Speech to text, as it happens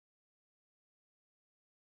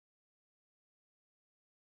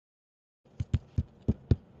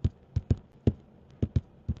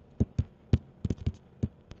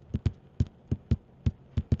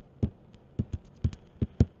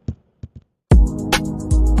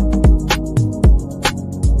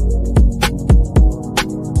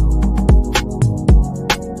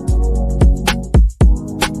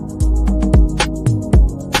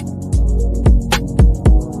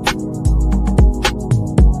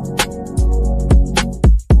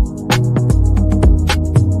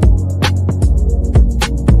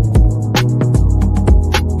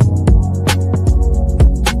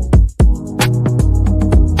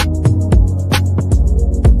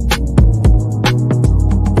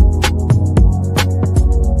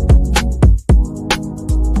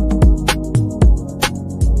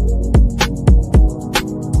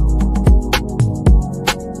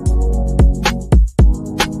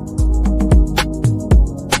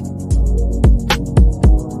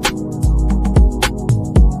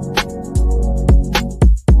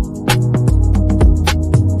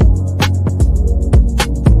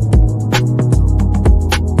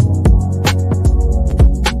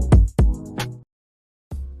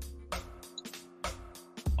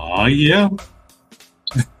Oh, yeah.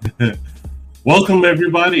 Welcome,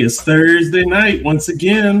 everybody. It's Thursday night once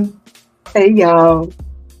again. Hey, y'all.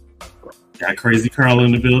 Got Crazy Carla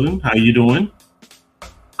in the building. How you doing?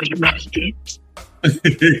 We made it.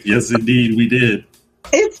 Yes, indeed, we did.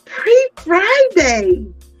 It's pre-Friday.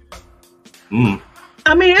 Mm.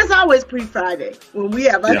 I mean, it's always pre-Friday when we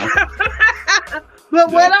have a... Yeah.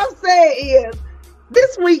 But what I'm saying is,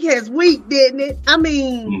 this week has week, didn't it? I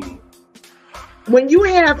mean, when you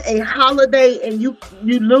have a holiday and you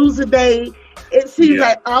lose a day, it seems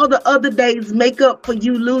like all the other days make up for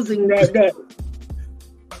you losing that day.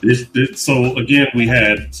 So again, we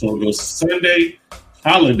had it goes Sunday,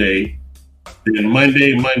 holiday, then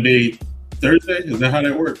Monday, Thursday. Is that how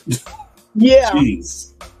that works? Yeah.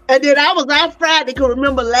 Jeez. And then I was out Friday. Because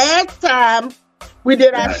remember last time we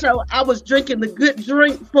did our show, I was drinking the good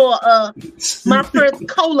drink for my first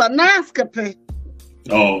colonoscopy.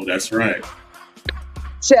 Oh, that's right.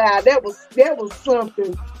 Child, that was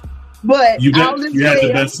something. But you had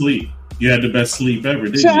the best sleep. You had the best sleep ever,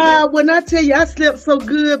 didn't you? Child, when I tell you I slept so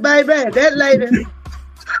good, baby, that lady,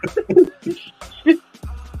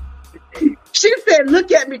 she said,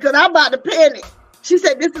 look at me because I'm about to panic. She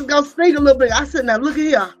said, this is going to stink a little bit. I said, now look at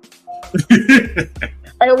here.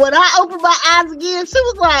 And when I opened my eyes again, she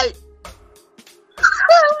was like, I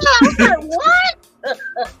was like, what?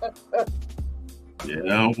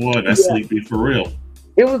 Yeah, boy, that's sleepy for real.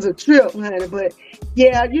 It was a trip, honey. But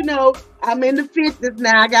yeah, I'm in the 50s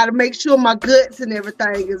now. I got to make sure my guts and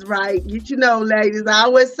everything is right. Ladies, I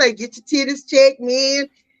always say, get your titties checked, men.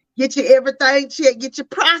 Get your everything checked. Get your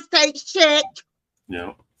prostate checked.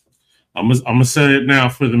 Yeah. I'm gonna say it now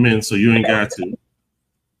for the men, so you ain't got to.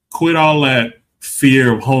 Quit all that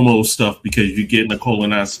fear of homo stuff because you're getting a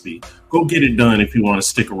colonoscopy. Go get it done if you want to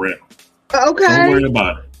stick around. Okay. Don't worry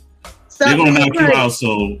about it. They're gonna knock you out,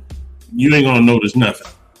 so you ain't gonna notice nothing.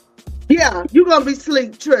 Yeah, you're gonna be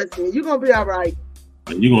asleep. Trust me, you're gonna be all right.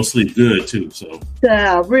 And you're gonna sleep good too. So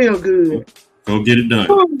yeah, real good. Go get it done.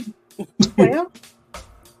 Well,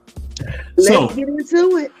 let's get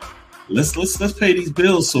into it. Let's pay these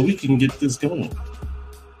bills so we can get this going.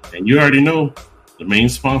 And you already know the main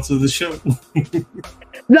sponsor of the show.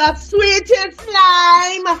 The Sweetest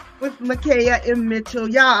Slime with Makaya and Mitchell.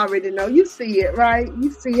 Y'all already know. You see it, right?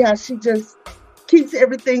 You see how she just keeps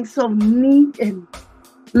everything so neat and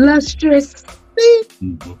lustrous. See?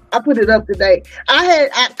 Mm-hmm. I put it up today. I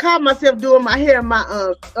caught myself doing my hair.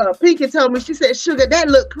 My Pinky told me, she said, "Sugar, that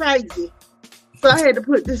look crazy." So I had to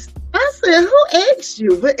put this. I said, who asked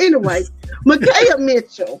you? But anyway, Makaya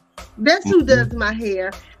Mitchell, that's who does my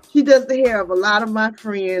hair. She does the hair of a lot of my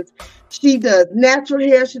friends. She does natural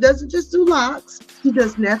hair. She doesn't just do locks. She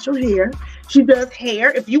does natural hair. She does hair.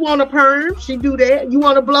 If you want a perm, she do that. You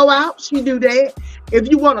want to blow out, she do that. If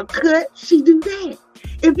you want to cut, she do that.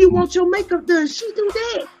 If you want your makeup done, she do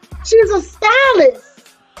that. She's a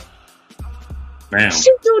stylist. Damn. She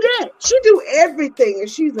do that. She do everything, and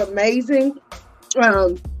she's amazing.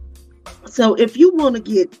 So if you want to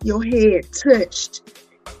get your hair touched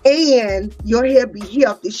and your hair be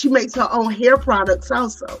healthy, she makes her own hair products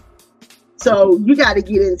also. So you got to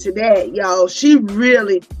get into that, y'all. She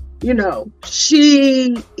really,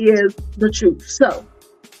 she is the truth. So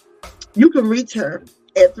you can reach her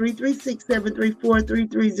at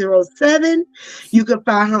 336-734-3307. You can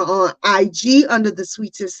find her on IG under The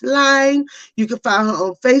Sweetest Slime. You can find her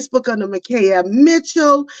on Facebook under Makaya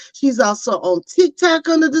Mitchell. She's also on TikTok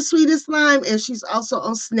under The Sweetest Slime, and she's also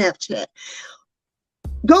on Snapchat.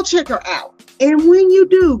 Go check her out. And when you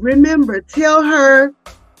do, remember, tell her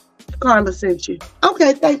Carla sent you.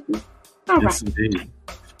 Okay, thank you. All yes, right. Indeed.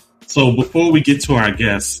 So before we get to our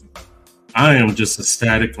guests, I am just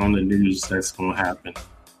ecstatic on the news that's going to happen.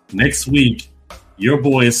 Next week, your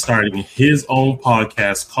boy is starting his own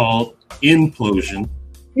podcast called Implosion.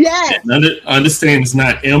 Yes. Understand it's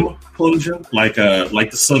not implosion, like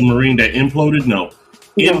the submarine that imploded. No.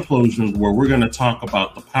 Implosion, where we're going to talk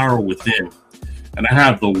about the power within. And I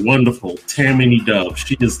have the wonderful Tammany Dove.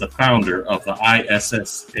 She is the founder of the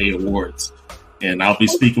ISSA Awards. And I'll be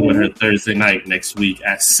speaking with her Thursday night next week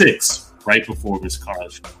at 6, right before Miss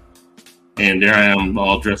Carla's show. And there I am,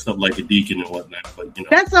 all dressed up like a deacon and whatnot. But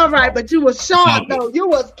that's all right. But you was sharp though. You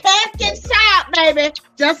was casket sharp, baby.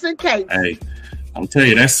 Just in case. Hey, I'm telling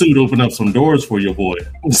you, that suit opened up some doors for your boy.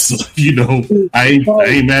 So, I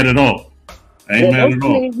ain't mad at all. I ain't mad at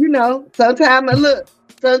all. Sometimes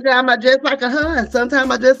I dress like a hun, and sometimes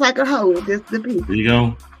I dress like a hoe. It just depends. There you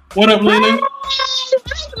go. What up, Lena? Hey, Lena.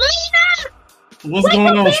 What's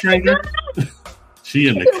going on, stranger? She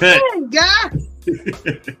in the cut. God.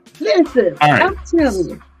 Listen, all right. I'm telling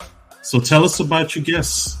you. So tell us about your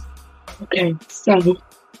guests. Okay, so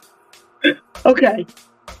Okay.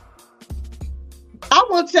 I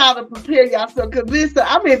want y'all to prepare yourself because listen,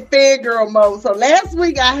 I'm in fangirl mode. So last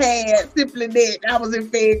week I had Simply Knit. I was in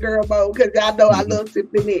fangirl mode because y'all know I love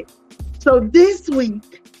Simply Knit. So this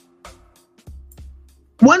week,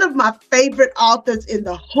 one of my favorite authors in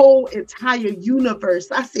the whole entire universe.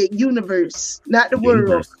 I said universe, not the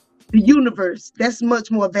world. The universe. That's much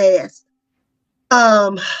more vast.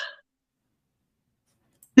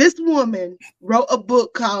 This woman wrote a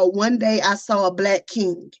book called One Day I Saw a Black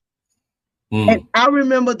King. And I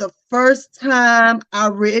remember the first time I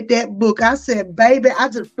read that book, I said, baby, I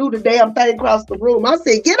just threw the damn thing across the room. I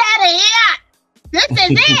said, get out of here. This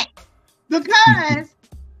is it. Because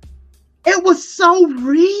it was so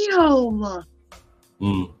real.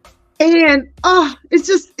 And it's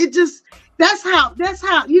just that's how,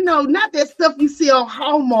 not that stuff you see on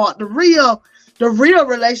Hallmark, the real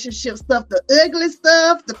relationship stuff, the ugly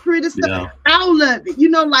stuff, the pretty stuff, all of it,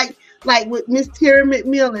 like with Miss Terry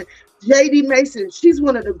McMillan, J.D. Mason, she's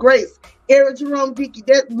one of the greats. Eric Jerome Dickey,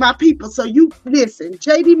 that's my people. So you listen,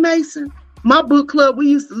 J.D. Mason, my book club, we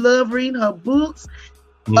used to love reading her books.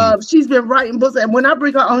 She's been writing books, and when I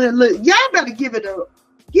bring her on here, look, y'all better give it up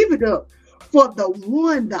for the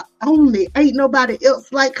one, the only. Ain't nobody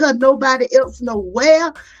else like her, nobody else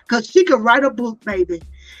nowhere, because she can write a book, baby.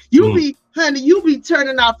 You be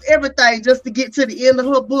turning off everything just to get to the end of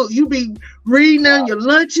her book. You be reading on your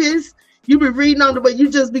lunches. You be reading on the way.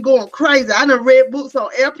 You just be going crazy. I done read books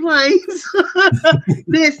on airplanes.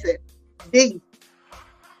 Listen,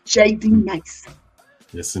 J.D. Mason.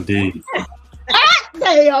 Yes, indeed.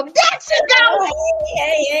 Damn, that should go.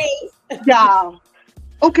 Hey. Y'all.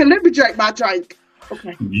 Okay, let me drink my drink.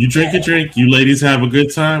 Okay. You drink your drink. You ladies have a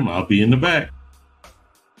good time. I'll be in the back.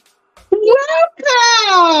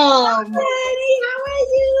 Welcome. Honey, how are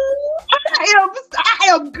you? I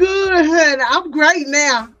am good, honey. I'm great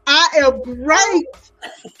now. I am great.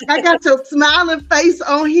 I got your smiling face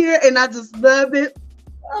on here, and I just love it.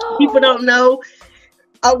 People don't know.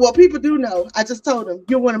 Well, people do know. I just told them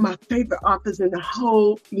you're one of my favorite authors in the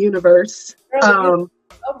whole universe. Oh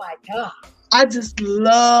my God. I just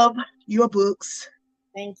love your books.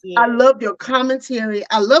 Thank you. I love your commentary.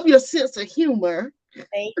 I love your sense of humor.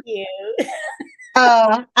 Thank you.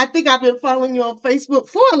 I think I've been following you on Facebook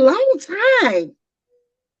for a long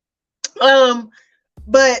time.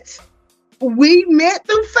 But we met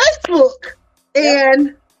through Facebook.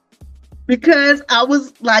 And because I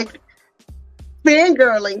was like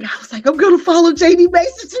fangirling, I was like, I'm going to follow J.D.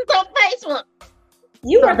 Mason. She's on Facebook.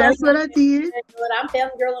 That's what I did. I'm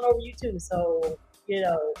fangirling over you too. So,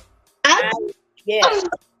 I don't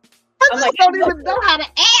even know how to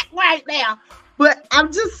act right now. But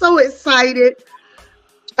I'm just so excited.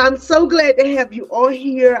 I'm so glad to have you on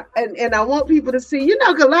here. And I want people to see,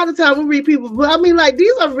 because a lot of times we read people, but I mean, like,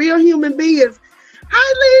 these are real human beings.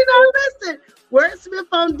 Hi, Lena, listen. Wordsmith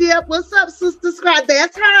on Dip. What's up, Sister Scott?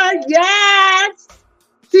 That's her. Yes.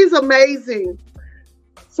 She's amazing.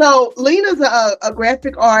 So Lena's a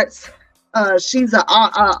graphic arts. She's an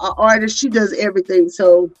artist. She does everything.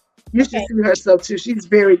 So you should see her stuff too. She's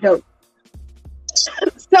very dope.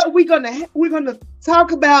 So we're gonna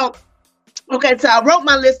talk about. Okay, so I wrote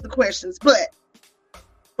my list of questions, but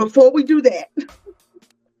before we do that,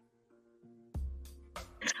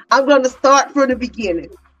 I'm gonna start from the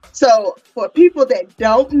beginning. So for people that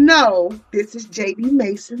don't know, this is J.D.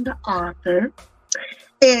 Mason, the author.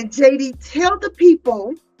 And J.D., tell the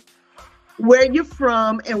people where you're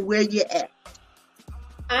from and where you're at.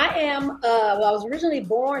 I am, I was originally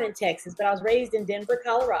born in Texas, but I was raised in Denver,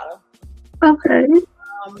 Colorado. Okay.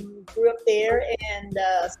 Grew up there and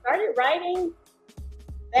started writing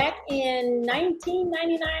back in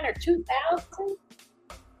 1999 or 2000.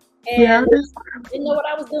 And didn't know what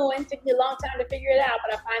I was doing. Took me a long time to figure it out,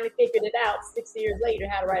 but I finally figured it out 6 years later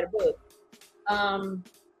how to write a book. I've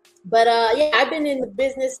been in the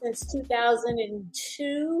business since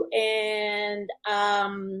 2002 and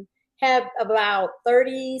have about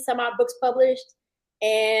 30 some odd books published.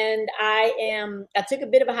 And I took a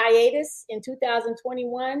bit of a hiatus in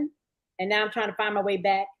 2021, and now I'm trying to find my way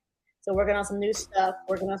back. So working on some new stuff,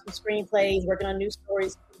 working on some screenplays, working on new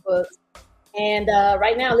stories for books. And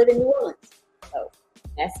right now I live in New Orleans. So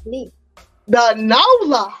that's me. The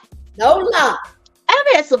NOLA. NOLA. I've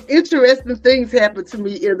had some interesting things happen to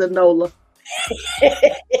me in the NOLA.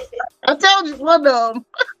 I told you one of them.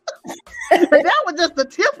 That was just the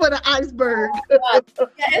tip of the iceberg. It's an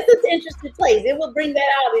interesting place. It will bring that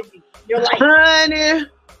out in your life. Honey,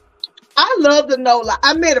 I love the NOLA.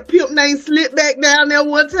 I met a pimp named Slipback down there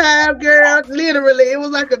one time, girl. Literally, it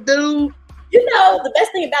was like a dude. The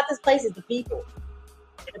best thing about this place is the people.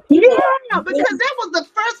 Yeah, because that was the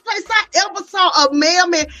first place I ever saw a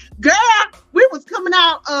mailman. Girl, we was coming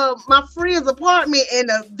out of my friend's apartment, and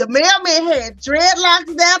the mailman had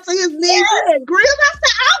dreadlocks down to his knees. He had grills. I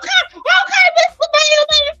said, okay, Mr.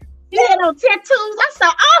 Mailman. He had on tattoos. I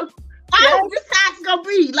said, I hope this house gonna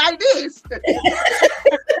be like this.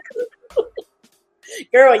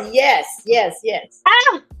 Girl, yes.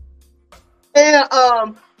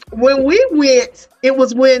 And when we went, it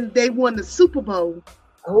was when they won the Super Bowl.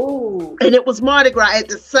 Oh. And it was Mardi Gras at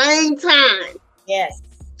the same time. Yes.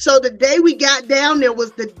 So the day we got down there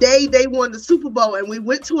was the day they won the Super Bowl, and we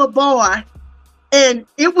went to a bar, and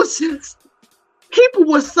it was just, people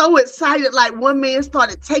were so excited. Like, one man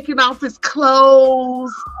started taking off his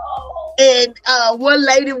clothes, and one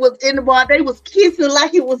lady was in the bar. They was kissing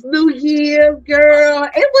like it was New Year, girl.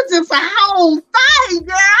 It was just a whole thing,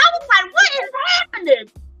 girl. I was like, what is happening?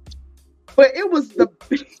 But it was the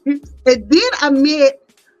best. And then I met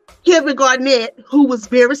Kevin Garnett, who was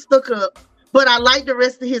very stuck up, but I liked the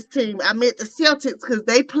rest of his team. I met the Celtics because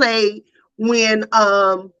they played when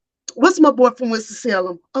what's my boy from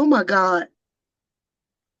Winston-Salem? Oh my God.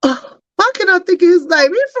 Why can't I think of his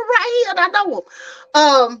name? He's from right here and I know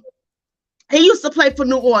him. He used to play for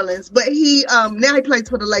New Orleans, but he now he plays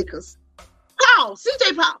for the Lakers.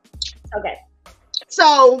 CJ Paul. Okay.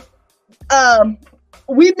 So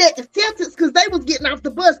we met the Celtics because they was getting off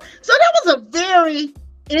the bus. So that was a very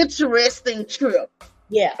interesting trip.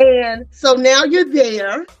 Yeah. And so now you're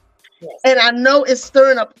there. Yes. And I know it's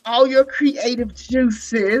stirring up all your creative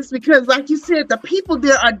juices because, like you said, the people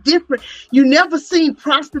there are different. You never seen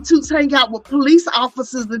prostitutes hang out with police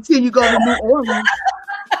officers until you go to New Orleans.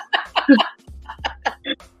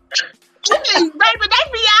 Baby, they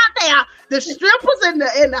be out there. The strippers and the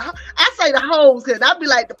I say the hoes, because I'll be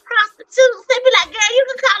like the prostitutes. They be like, girl, you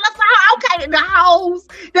can call us a okay. And the hoes,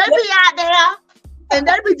 they be out there and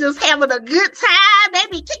they be just having a good time. They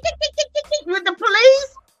be kick with the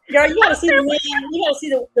police. Girl, you gotta see the man. You gotta see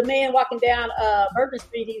the man walking down Bourbon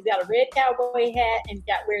Street. He's got a red cowboy hat and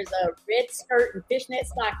wears a red skirt and fishnet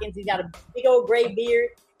stockings. He's got a big old gray beard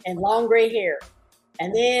and long gray hair.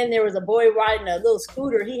 And then there was a boy riding a little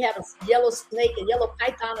scooter. He had a yellow snake, a yellow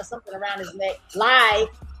python or something around his neck. Live.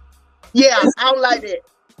 Yeah, I don't like it.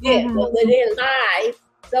 Yeah, so they're live.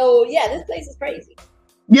 So yeah, this place is crazy.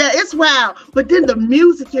 Yeah, it's wild. But then the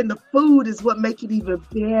music and the food is what make it even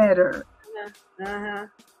better.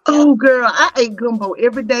 Oh, girl, I ate gumbo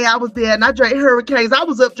every day I was there, and I drank Hurricanes. I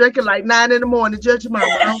was up drinking like 9 in the morning, Judge Mama.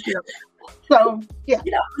 I don't care. So, yeah.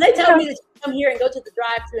 You know, they tell me that you come here and go to the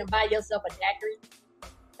drive-thru and buy yourself a daiquiri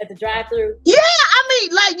at the drive-thru. Yeah, I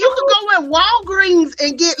mean, like, you could go in Walgreens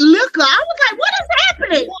and get liquor. I was like, what is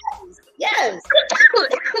happening? Yes.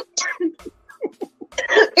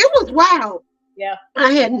 It was wild. Yeah.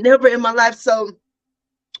 I had never in my life. So,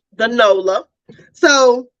 the NOLA.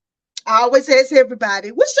 So, I always ask everybody,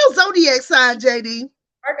 what's your zodiac sign, JD?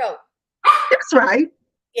 Virgo. That's right.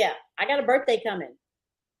 Yeah, I got a birthday coming.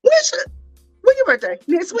 When's your birthday?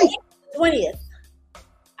 Next week. 20th.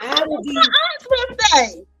 I will be. My aunt's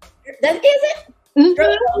birthday. That is it? Mm-hmm.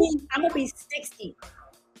 Girl, I'm gonna be 60.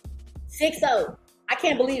 60. I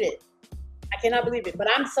can't believe it. I cannot believe it, but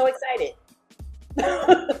I'm so excited.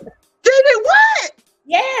 JD, what?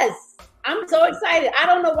 Yes. I'm so excited. I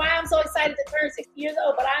don't know why I'm so excited to turn 60 years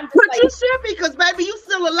old, but I'm just but you should be, because baby, you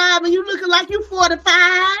still alive and you looking like you 45.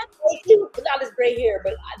 Thank you. With all this gray hair,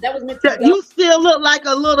 but that was meant to be. You still look like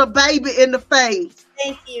a little baby in the face.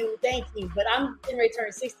 Thank you. But I'm getting ready to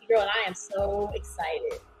turn 60, girl, and I am so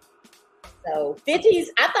excited. So 50s,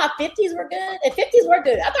 I thought 50s were good, and 50s were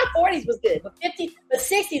good. I thought 40s was good, but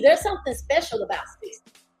 60, there's something special about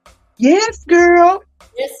 60. Yes, girl.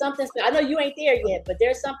 There's something. I know you ain't there yet, but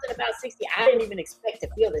there's something about 60 I didn't even expect to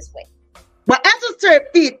feel this way. Well, I just turned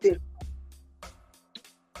 50,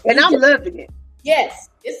 and I'm loving it.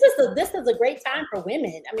 This is a great time for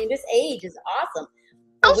women. I mean, this age is awesome.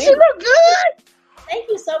 Oh, she look good. Thank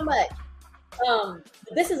you so much.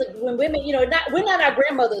 This is when women, we're not our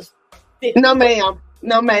grandmothers. 50. No,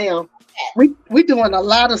 ma'am. We doing a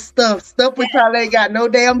lot of stuff we probably ain't got no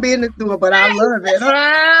damn business doing, but I love it.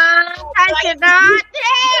 Thank you, God.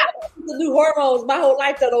 Yeah. The new hormones, my whole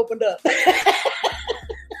life done opened up.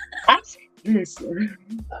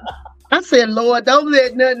 I said, Lord, don't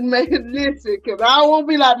let nothing make it listen, because I won't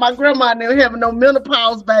be like my grandma never having no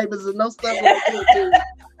menopause babies and no stuff like that.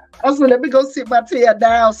 I said, let me go sit my tail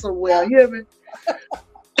down somewhere. You hear me?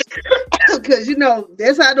 Because,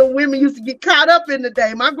 that's how the women used to get caught up in the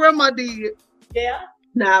day. My grandma did. Yeah.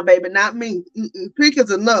 Nah, baby, not me. Pick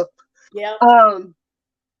is enough. Yeah.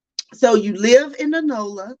 So you live in the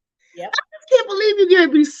NOLA. Yep. I'm just can't believe you're going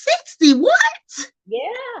to be 60. What?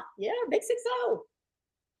 Yeah, big 60.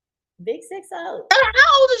 Big 60. How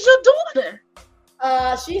old is your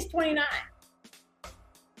daughter? She's 29.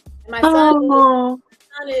 And my son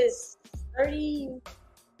is 30.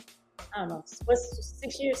 I don't know. What's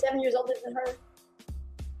 7 years older than her?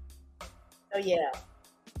 So yeah.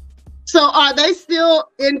 So are they still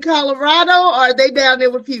in Colorado, or are they down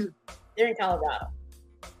there with you? They're in Colorado.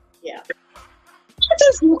 Yeah.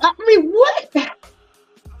 What?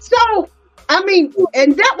 So,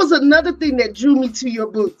 and that was another thing that drew me to your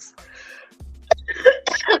books.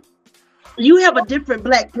 You have a different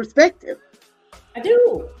Black perspective. I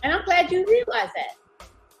do. And I'm glad you realize that.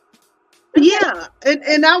 Yeah.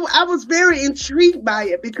 And I was very intrigued by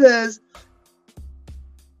it because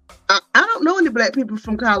I don't know any Black people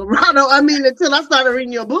from Colorado. Until I started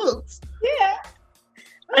reading your books. Yeah.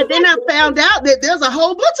 And then I found out that there's a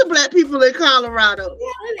whole bunch of Black people in Colorado.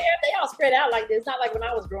 Yeah, they all spread out like this. It's not like when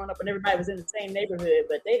I was growing up and everybody was in the same neighborhood,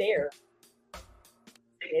 but they're there.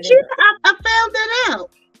 I found that out.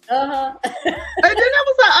 Uh-huh. And then I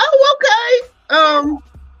was like, oh,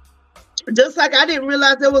 okay. Just like I didn't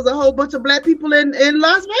realize there was a whole bunch of Black people in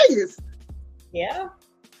Las Vegas. Yeah.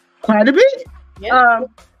 Quite a bit. Yeah.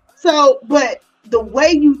 But the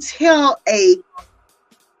way you tell a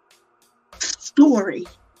story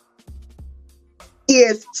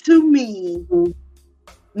is, to me,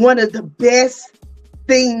 one of the best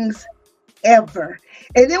things ever.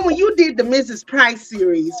 And then when you did the Mrs. Price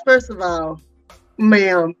series, first of all,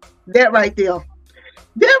 ma'am, that right there.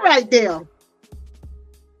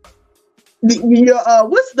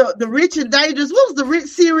 What's the Rich and Dangerous? What was the Rich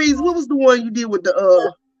series? What was the one you did with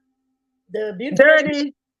the Beautiful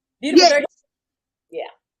Dirty? Beautiful Dirty.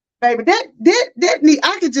 Yeah. Baby, that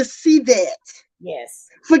I could just see that. Yes.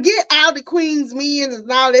 Forget all the Queen's Men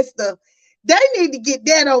and all that stuff. They need to get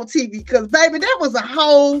that on TV because, baby, that was a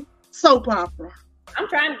whole soap opera. I'm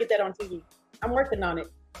trying to get that on TV. I'm working on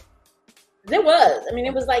it. It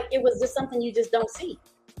was just something you just don't see,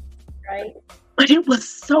 right? But it was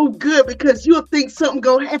so good because you'll think something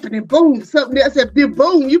gonna happen and boom, something else, and then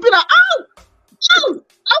boom, you be like, oh,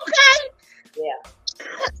 okay. Yeah.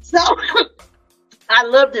 So I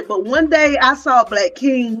loved it. But one day I saw Black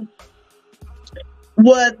King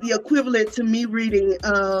was the equivalent to me reading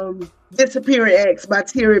Disappearing Acts by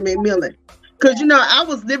Terry McMillan. Because, I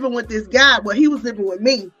was living with this guy. Well, he was living with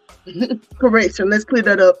me. Correction, let's clear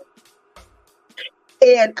that up.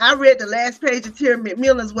 And I read the last page of Terry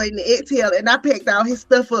McMillan's Waiting to Exhale, and I packed all his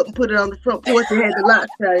stuff up and put it on the front porch and had the lock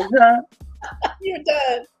changed, huh? You were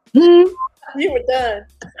done. You were done.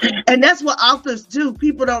 And that's what authors do.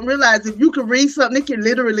 People don't realize if you can read something, it can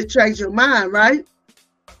literally change your mind, right?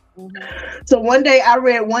 Mm-hmm. So one day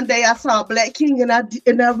I saw Black King, and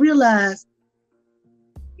I realized,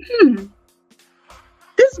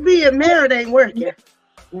 this being married ain't working.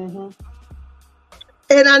 Mm-hmm.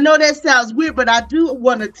 And I know that sounds weird, but I do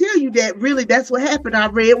want to tell you that really that's what happened. I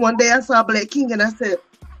read one day, I saw Black King, and I said,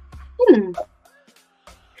 no,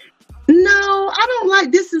 I don't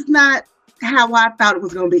like, this is not how I thought it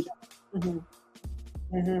was going to be. Mm-hmm.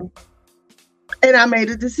 Mm-hmm. And I made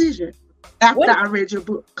a decision after I read your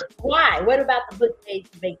book. Why? What about the book made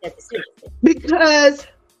you make that decision? Because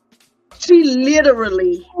she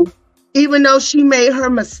literally, even though she made her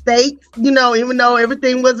mistakes, even though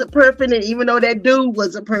everything wasn't perfect, and even though that dude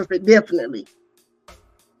wasn't perfect, definitely,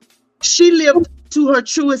 she lived to her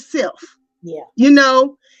truest self. Yeah.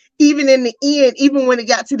 Even in the end, even when it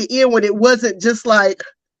got to the end, when it wasn't just like,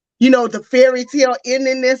 the fairy tale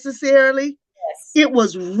ending necessarily, yes, it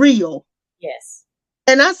was real. Yes.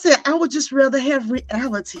 And I said, I would just rather have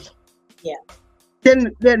reality. Yeah.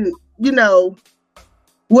 Than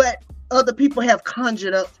what other people have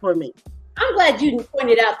conjured up for me. I'm glad you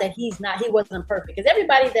pointed out that he wasn't perfect, because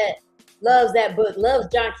everybody that loves that book loves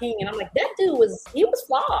John King, and I'm like, that dude was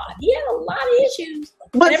flawed. He had a lot of issues.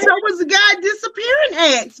 But so was the guy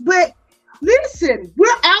Disappearing Acts. But listen,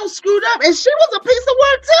 we're all screwed up, and she was a piece of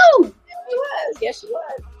work too. Yes, she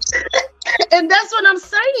was. And that's what I'm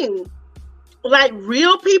saying. Like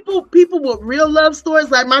real people with real love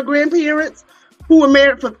stories, like my grandparents who were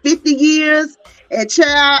married for 50 years. And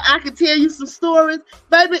child, I could tell you some stories.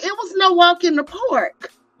 Baby, it was no walk in the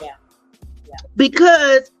park. Yeah.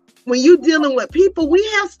 Because when you're dealing with people, we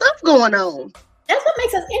have stuff going on. That's what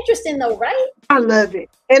makes us interesting though, right? I love it.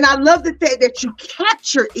 And I love the fact that you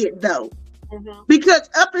capture it though. Mm-hmm. Because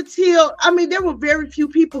up until, there were very few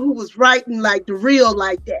people who was writing like the real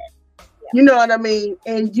like that. Yeah. You know what I mean?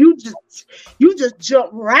 And you just jump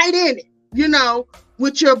right in it,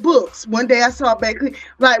 with your books. One day I saw back,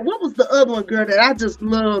 like, what was the other one, girl, that I just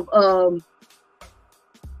love?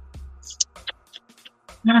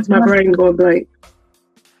 My brain going blank.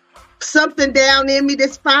 Something down in me,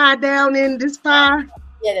 this fire down in this fire.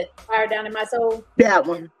 Yeah, that fire down in my soul. That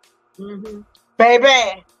one. Mm-hmm.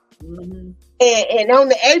 Baby. Mm-hmm. And on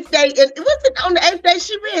the 8th day, was it on the 8th day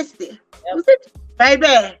she rested? Yep. Was it?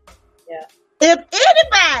 Baby. Yeah. If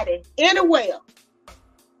anybody, anywhere,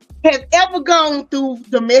 has ever gone through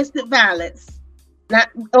domestic violence,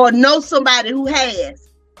 or know somebody who has,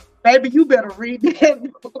 baby, you better read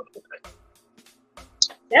that book.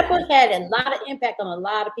 That book had a lot of impact on a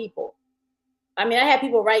lot of people. I mean, I had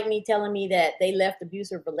people write me telling me that they left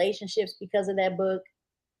abusive relationships because of that book.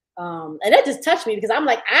 And that just touched me because I'm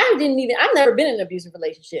like, I've never been in an abusive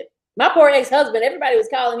relationship. My poor ex-husband, everybody was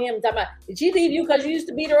calling him and talking about, did she leave you because you used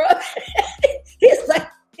to beat her up? He's like,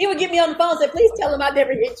 he would get me on the phone and say, please tell him I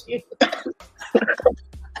never hit you.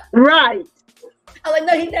 Right. I'm like,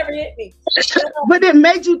 no, he never hit me. But it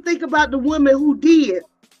made you think about the woman who did.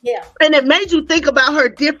 Yeah. And it made you think about her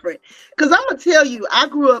different. Because I'm going to tell you, I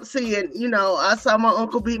grew up seeing, I saw my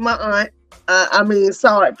uncle beat my aunt.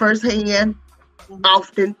 Saw it firsthand,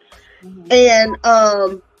 often. Mm-hmm.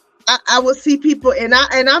 And I would see people, and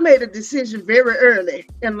I made a decision very early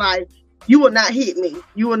in life. You will not hit me.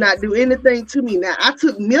 You will not do anything to me. Now, I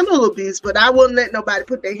took mental abuse, but I wouldn't let nobody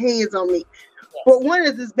put their hands on me. Yes. But one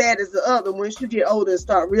is as bad as the other once you get older and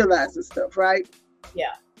start realizing stuff, right?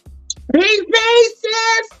 Yeah. Peace,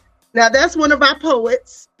 sis. Now, that's one of our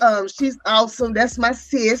poets. She's awesome. That's my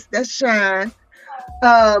sis. That's Shine.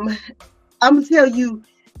 I'm going to tell you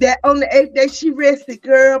that on the 8th day she rested,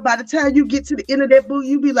 girl. By the time you get to the end of that book,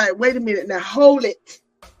 you be like, wait a minute, now hold it.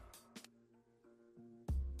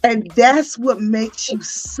 And that's what makes you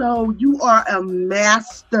you are a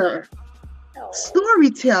master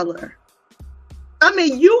storyteller. I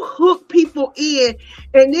mean, you hook people in,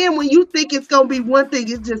 and then when you think it's going to be one thing,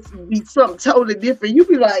 it just be something totally different. You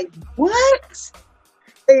be like, what?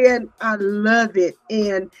 And I love it.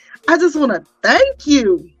 And I just want to thank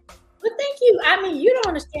you. Well, thank you. I mean, you don't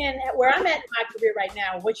understand where I'm at in my career right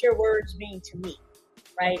now, what your words mean to me,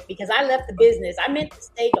 right? Because I left the business. I meant to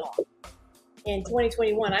stay gone in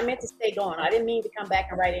 2021. I meant to stay gone. I didn't mean to come back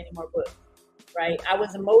and write any more books, right? I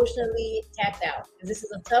was emotionally tapped out because this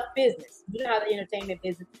is a tough business. You know how the entertainment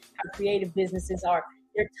business, how creative businesses are,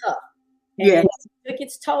 they're tough. And it took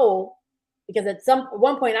its toll because at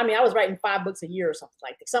one point, I was writing 5 books a year or something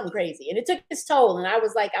like that, something crazy. And it took its toll. And I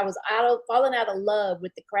was like, falling out of love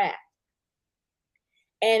with the craft.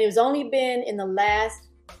 And it was only been in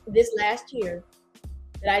this last year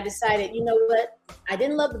that I decided, you know what? I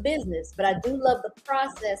didn't love the business, but I do love the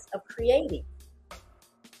process of creating.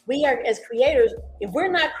 We are, as creators, if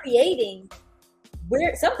we're not creating,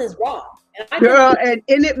 something's wrong. And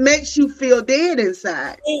it makes you feel dead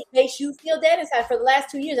inside. It makes you feel dead inside. For the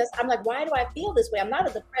last 2 years, I'm like, why do I feel this way? I'm not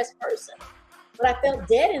a depressed person, but I felt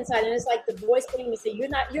dead inside. And it's like the voice putting me say,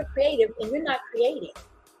 you're creative and you're not creating.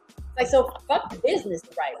 Like, so fuck the business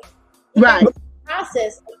of writing. Right. The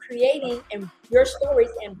process of creating and your stories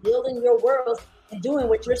and building your worlds and doing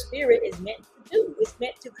what your spirit is meant to do. It's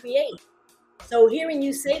meant to create. So hearing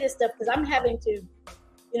you say this stuff, because I'm having to,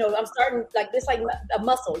 I'm starting like this, like a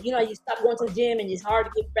muscle. You stop going to the gym and it's hard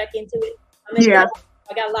to get back into it.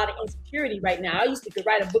 I got a lot of insecurity right now. I used to could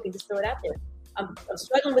write a book and just throw it out there. I'm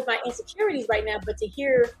struggling with my insecurities right now, but to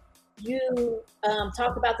hear you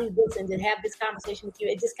talk about these books and to have this conversation with you,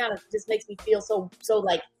 it just kind of just makes me feel so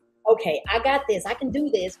like, okay, I got this, I can do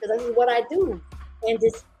this because this is what I do. And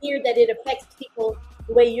just hear that it affects people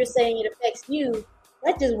the way you're saying it affects you,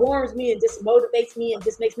 that just warms me and just motivates me and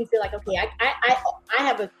just makes me feel like, okay, I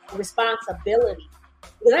have a responsibility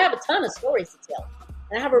because I have a ton of stories to tell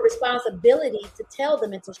and I have a responsibility to tell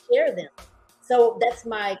them and to share them. So that's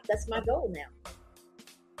my goal now.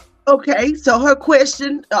 Okay, so her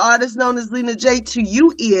question, the artist known as Lena J, to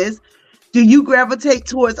you is, do you gravitate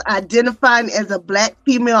towards identifying as a Black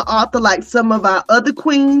female author like some of our other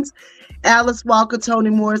queens, Alice Walker,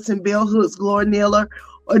 Toni Morrison, Bell Hooks, Gloria Naylor,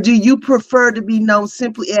 or do you prefer to be known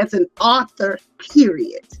simply as an author,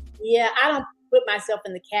 period? Yeah, I don't put myself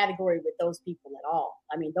in the category with those people at all.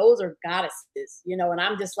 I mean, those are goddesses, and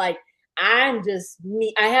I'm just like, I'm just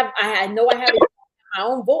me. I know I have my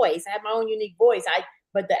own voice. I have my own unique voice.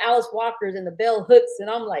 But the Alice Walkers and the Bell Hooks, and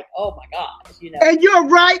I'm like, oh my gosh, And you're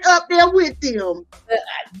right up there with them.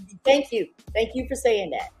 Thank you. Thank you for saying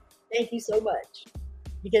that. Thank you so much.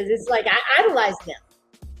 Because it's like, I idolize them,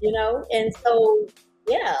 and so,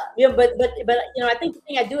 yeah. But I think the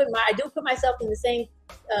thing I do put myself in the same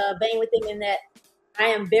vein with them in that I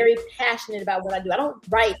am very passionate about what I do. I don't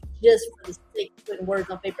write just for the sake of putting words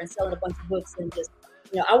on paper and selling a bunch of books and just,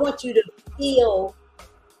 I want you to feel.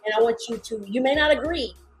 And I want you may not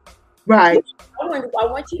agree, Right. I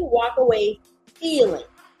want you to walk away feeling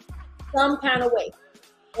some kind of way.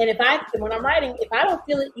 And when I'm writing, if I don't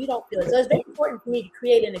feel it, you don't feel it. So it's very important for me to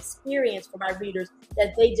create an experience for my readers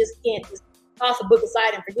that they just can't just toss a book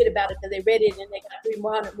aside and forget about it because they read it and they got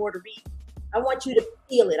 300 more to read. I want you to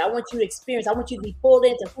feel it. I want you to experience. I want you to be pulled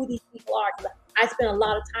into who these people are. Because I spend a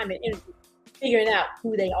lot of time in interviews figuring out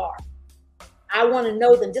who they are. I want to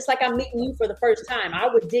know them just like I'm meeting you for the first time. I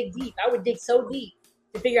would dig deep. I would dig so deep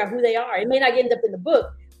to figure out who they are. It may not end up in the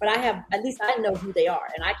book, but at least I know who they are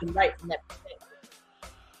and I can write from that perspective.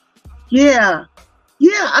 Yeah.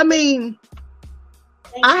 Yeah. I mean,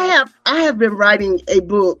 I have been writing a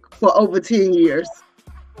book for over 10 years.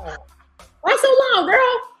 Why so long,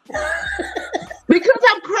 girl? Because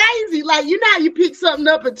I'm crazy. Like, you know how you pick something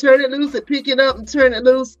up and turn it loose and pick it up and turn it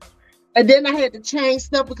loose. And then I had to change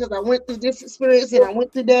stuff because I went through this experience and I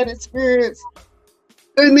went through that experience.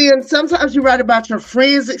 And then sometimes you write about your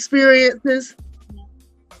friends' experiences.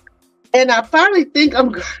 And I finally think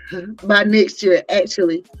I'm by next year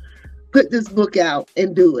actually put this book out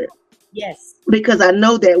and do it. Yes. Because I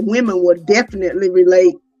know that women will definitely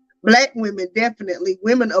relate. Black women definitely,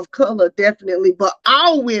 women of color definitely, but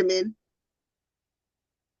all women,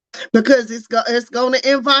 because it's going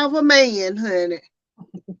to involve a man, honey.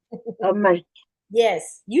 A man.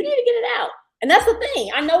 Yes, you need to get it out. And that's the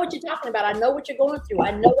thing. I know what you're talking about. I know what you're going through.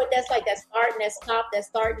 I know what that's like. That start and that stop, that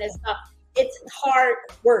start and that stop. It's hard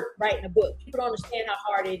work writing a book. People don't understand how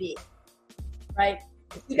hard it is, right?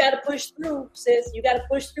 You got to push through, sis. You got to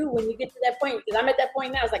push through when you get to that point. Because I'm at that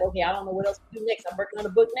point now. It's like, okay, I don't know what else to do next. I'm working on a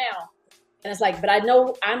book now. And it's like, but I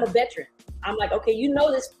know I'm a veteran. I'm like, okay, you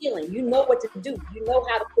know this feeling. You know what to do. You know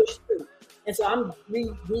how to push through. And so I'm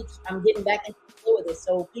getting back into the flow of this.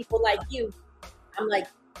 So people like you, I'm like,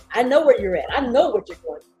 I know where you're at. I know what you're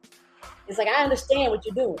going through. It's like, I understand what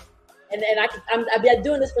you're doing. And I've been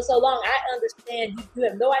doing this for so long. I understand. You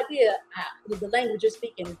have no idea the language you're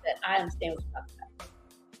speaking is that I understand what you're talking about.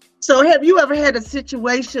 So have you ever had a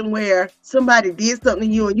situation where somebody did something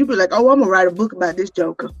to you and you be like, oh, I'm going to write a book about this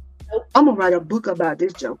joker? Nope. I'm going to write a book about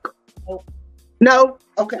this joker. Nope. No?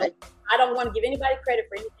 Okay. Nope. I don't want to give anybody credit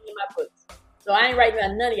for anything in my books. So I ain't writing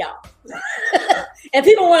about none of y'all. And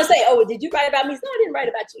people want to say, oh, did you write about me? No, I didn't write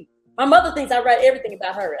about you. My mother thinks I write everything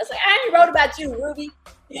about her. I was like, I ain't wrote about you, Ruby.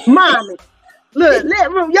 Mommy. Look, your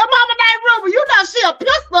mama named Ruby. You know she a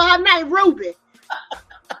pistol, her name Ruby.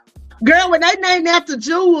 Girl, when they named after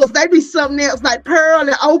jewels, they be something else like Pearl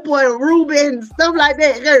and Opal and Ruby and stuff like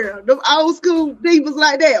that, girl. Them old school divas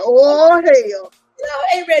like that. Oh, hell. You know,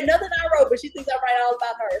 I ain't read nothing I wrote, but she thinks I write all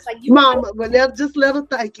about her. It's like, you Mama, but just let her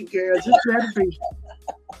thank you, girl. Just let her be.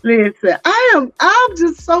 Listen, I'm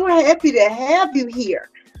just so happy to have you here.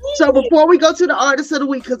 So before we go to the artist of the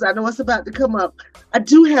week, because I know it's about to come up, I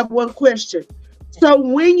do have one question. So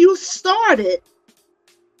when you started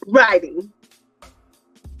writing,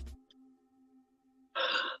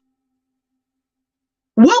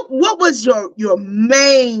 what was your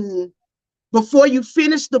main, before you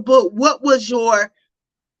finished the book, what was your,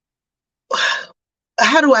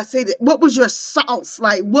 how do I say that? What was your sauce?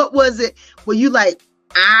 Like, what was it? Were you like,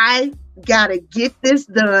 I gotta get this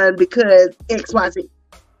done because XYZ?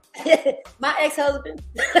 My ex-husband,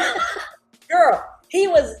 girl, he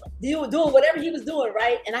was doing whatever he was doing,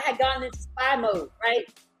 right? And I had gone into spy mode, right?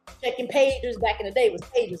 Checking pages back in the day. It was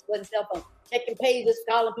pages, wasn't cell phone. Checking pages,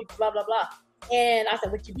 calling people, blah, blah, blah. And I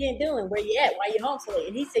said, what you been doing? Where you at? Why you home so late?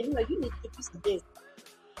 And he said, you need to get you some business.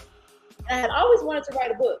 And I had always wanted to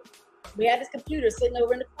write a book. We had this computer sitting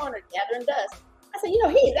over in the corner gathering dust. I said, he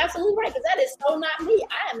is absolutely right, because that is so not me.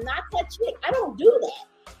 I am not that chick. I don't do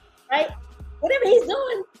that, right? Whatever he's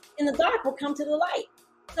doing in the dark will come to the light.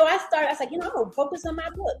 So I was like, I'm going to focus on my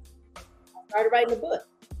book. I started writing the book.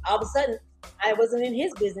 All of a sudden, I wasn't in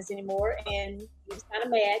his business anymore, and he was kind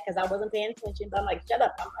of mad because I wasn't paying attention. But I'm like, shut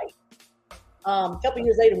up, I'm writing. A couple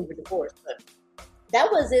years later, we were divorced. But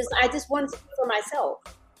that was this. I just wanted to do it for myself.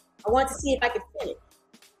 I wanted to see if I could finish.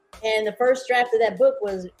 And the first draft of that book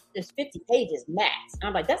was just 50 pages max. And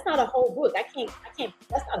I'm like, that's not a whole book. I can't,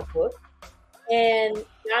 that's not a book. And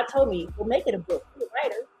God told me, well, make it a book. Be a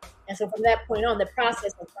writer. And so from that point on, the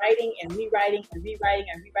process of writing and rewriting and rewriting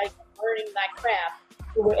and rewriting and learning my craft.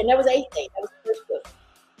 And that was 8 days. That was the first book.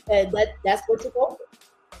 And that's what took over.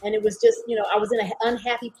 And it was just, I was in an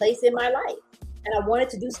unhappy place in my life. And I wanted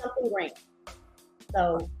to do something grand.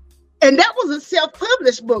 So. And that was a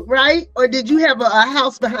self-published book, right? Or did you have a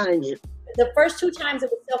house behind you? The first 2 times it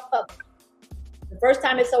was self-published. The first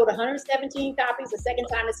time it sold 117 copies. The second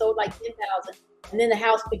time it sold like 10,000. And then the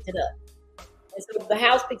house picked it up. And so the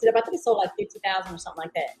house picked it up. I think it sold like 50,000 or something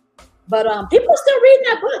like that. But people are still reading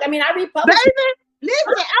that book. I mean, I republished it.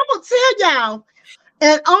 Listen, I'm gonna tell y'all.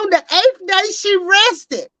 And on the 8th day, she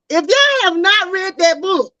rested. If y'all have not read that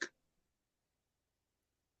book,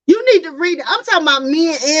 you need to read it. I'm talking about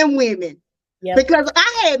men and women. Yep. Because I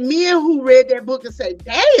had men who read that book and say,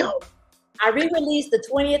 damn. I re-released the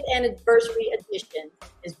 20th anniversary edition.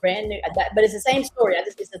 It's brand new, but it's the same story.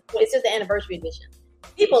 It's just the anniversary edition.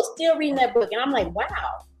 People still reading that book, and I'm like, wow.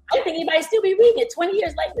 I didn't think anybody still be reading it. 20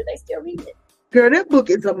 years later, they still read it. Girl, that book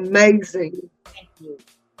is amazing. Thank you.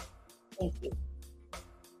 Thank you.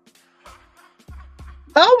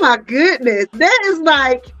 Oh my goodness. That is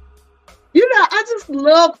like, you know, I just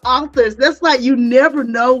love authors. That's like, you never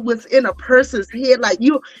know what's in a person's head. Like,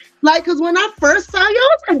 because when I first saw you, I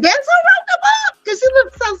was like, that's who wrote the book. Because you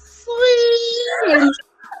look so sweet. And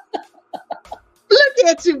look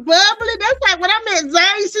at you, bubbly. That's like when I met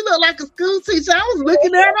Zane, she looked like a school teacher. I was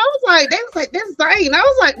looking at her, I was like, that's Zane. I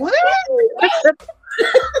was like, what?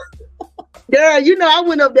 Girl, you know, I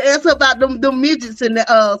went up to ask her about them midgets and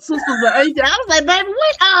the sisters of Asia. I was like, baby,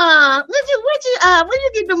 where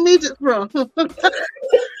you get the midgets from?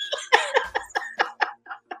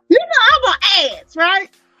 You know, I'm gonna ask, right?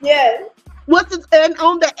 Yes. And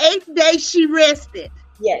on the 8th day, she rested.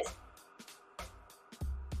 Yes.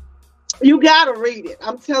 You gotta read it.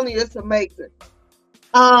 I'm telling you, it's amazing.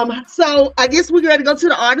 So I guess we're ready to go to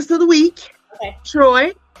the artist of the week. Okay.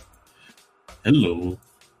 Troy. Hello.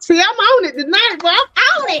 See, I'm on it tonight, bro.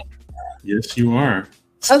 I'm on it. Yes, you are.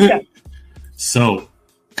 Okay. So,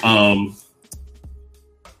 the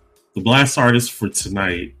blast artist for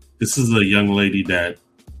tonight, this is a young lady that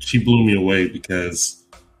she blew me away because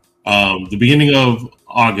the beginning of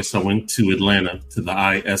August, I went to Atlanta to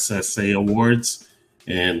the ISSA Awards.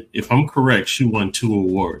 And if I'm correct, she won 2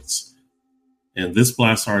 awards. And this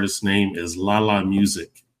blast artist's name is Lala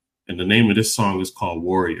Music. And the name of this song is called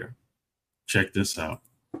Warrior. Check this out.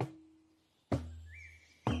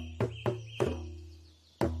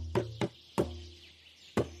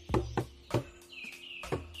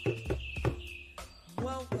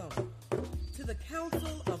 Welcome to the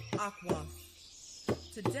Council of Aqua.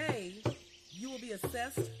 Today, you will be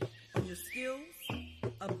assessed on your skills,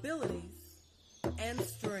 abilities, and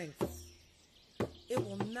strengths. It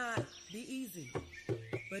will not be easy,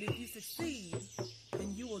 but if you succeed,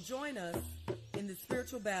 then you will join us in the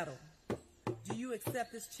spiritual battle. Do you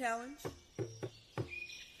accept this challenge?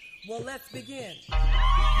 Well, let's begin.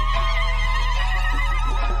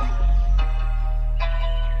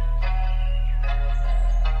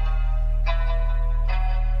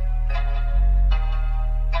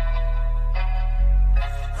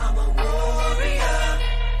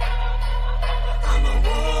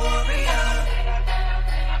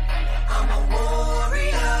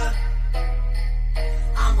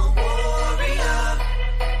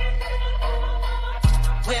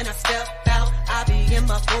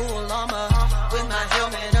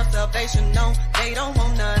 No, they don't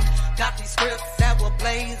want none. Got these scripts that will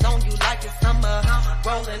blaze on you like it's summer.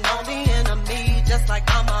 Rolling on the enemy just like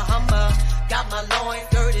I'm a Hummer. Got my loins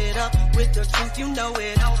girded up with the truth, you know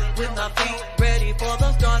it. With my feet ready for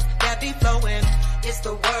those darts that be flowing. It's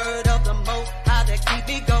the word of the Most High that keep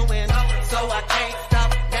me going. So I can't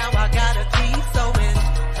stop, now I gotta keep sowing.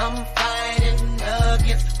 I'm fighting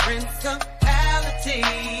against principalities.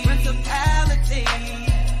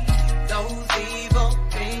 Those evil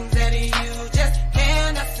things that you just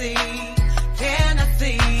cannot see.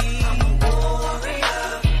 I'm a warrior.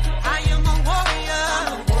 I am a warrior.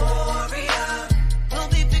 I'm a warrior. We'll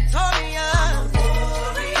be victorious. I'm a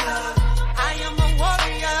warrior. I am a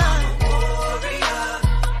warrior. I'm a warrior.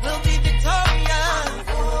 We'll be victorious. I'm a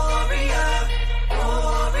warrior.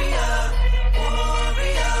 Warrior.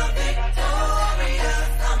 Warrior. Victorious.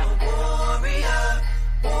 I'm a warrior.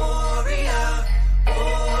 Warrior.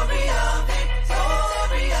 Warrior.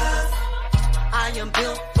 Victorious. I am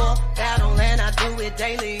built for battle and I do it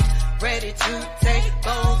daily. Ready to take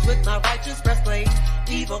blows with my righteous breastplate.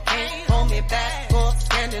 Evil can't hold me back or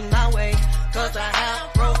stand in my way. Cause I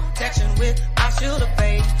have protection with my shield of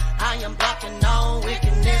faith. I am blocking all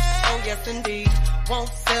wickedness, oh yes indeed. Won't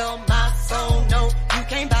sell my soul, no, you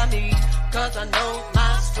can't buy me. Cause I know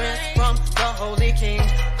my strength from the Holy King.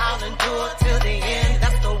 I'll endure till the end,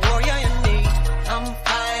 that's the warrior in me. I'm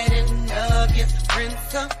fighting against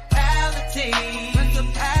principalities.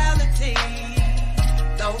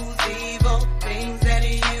 Those evil things that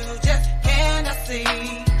you just cannot see.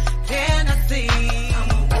 I'm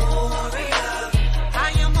a warrior.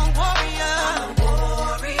 I am a warrior. I'm a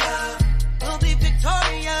warrior. We'll be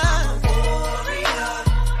victorious. I'm a warrior.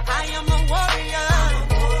 I am a warrior. I'm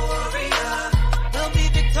a warrior. We'll be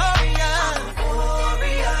victorious. I'm a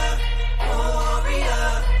warrior. Warrior.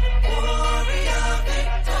 Warrior.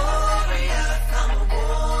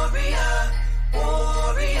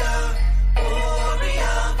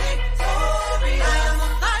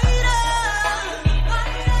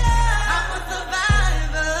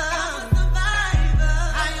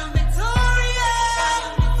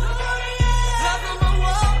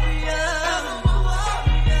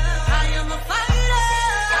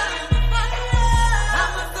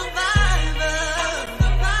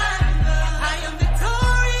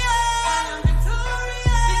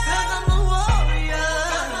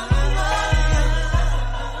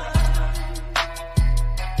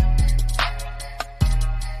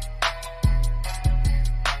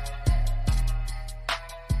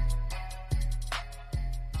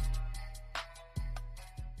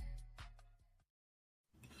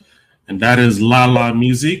 and that is La La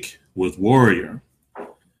Music with Warrior.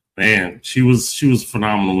 Man, she was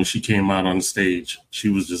phenomenal when she came out on the stage. She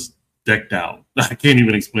was just decked out. I can't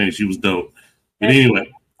even explain it. She was dope. But anyway.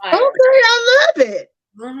 Okay, I love it.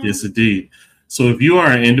 Mm-hmm. Yes, indeed. So if you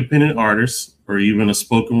are an independent artist or even a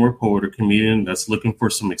spoken word poet or comedian that's looking for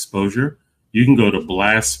some exposure, you can go to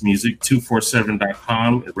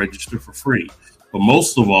blastmusic247.com and register for free. But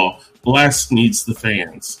most of all, Blast needs the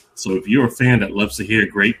fans. So if you're a fan that loves to hear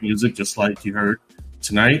great music just like you heard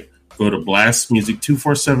tonight, go to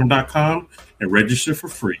blastmusic247.com and register for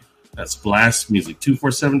free. That's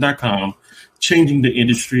blastmusic247.com, changing the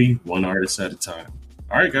industry one artist at a time.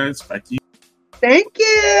 All right, guys, back to you. Thank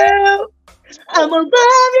you. I'm a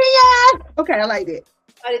warrior. Okay, I like it.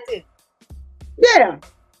 I did too. Yeah.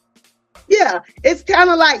 Yeah. It's kind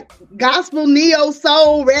of like gospel, neo,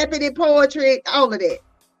 soul, rapid poetry, all of that.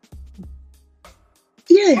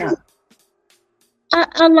 Yeah.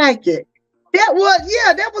 I like it. That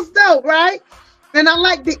was dope, right? And I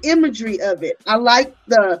like the imagery of it. I like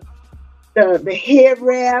the head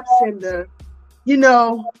wraps and the, it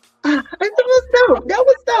was dope. That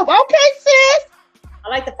was dope. Okay, sis. I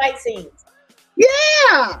like the fight scenes. Yeah.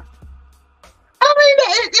 I mean,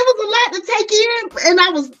 it was a lot to take in, and I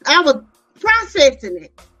was processing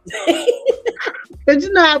it. Cause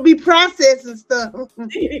I'll be processing stuff.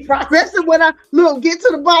 Especially when I get to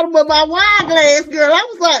the bottom of my wine glass, girl. I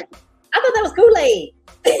was like, I thought that was Kool-Aid.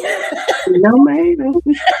 No, maybe.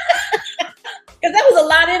 Because that was a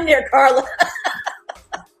lot in there, Carla.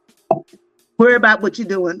 Worry about what you're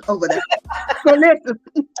doing over there. So listen.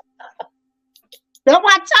 That's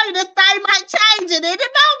why I tell you this thing might change at any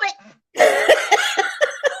moment.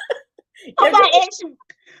 I might ask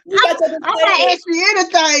you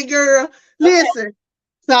anything, girl. Listen.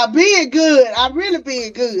 So I'm being good. I'm really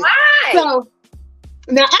being good. Why? So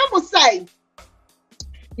now I'm gonna say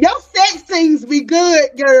your sex scenes be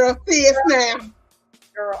good, girl, sis now.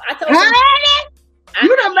 Girl, I told you.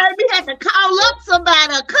 You done made me have to call up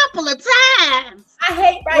somebody a couple of times. I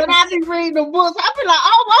hate writing. When I be reading the books, I be like,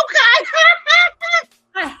 oh, okay.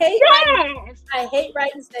 I hate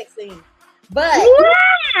writing sex scenes. But I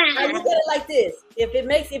look at it like this. If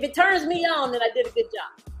it turns me on, then I did a good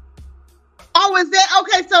job. Oh, is that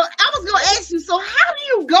okay? So I was gonna ask you, so how do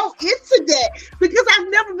you go into that? Because I've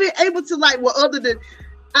never been able to other than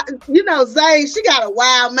Zane, she got a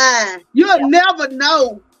wild mind. You'll never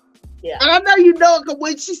know. Yeah. And I know you know it, because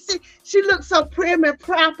when she looks so prim and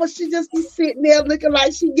proper. She just be sitting there looking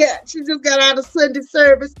like she just got out of Sunday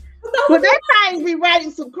service. But that thing be writing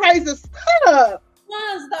some crazy stuff.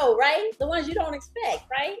 Ones though, right? The ones you don't expect,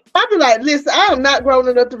 right? I be like, listen, I am not grown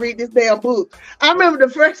enough to read this damn book. I remember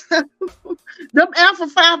the first time, them Alpha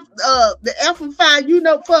 5, the Alpha 5,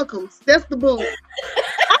 fuck'ems. That's the book.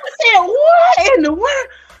 I said, what in the world?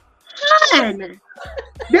 Honey,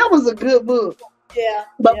 that was a good book. Yeah.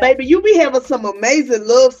 But baby, you be having some amazing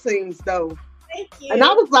love scenes though. Thank you. And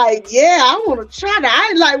I was like, yeah, I want to try that. I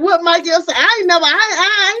ain't like what Mike else said. I ain't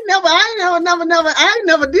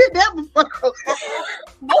never did that before.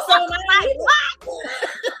 Most of them I haven't either.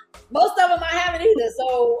 Most of them I haven't either.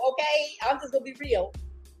 So, okay, I'm just going to be real.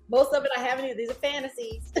 Most of it I haven't either. These are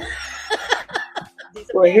fantasies.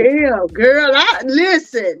 Hell, girl,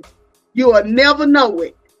 listen. You will never know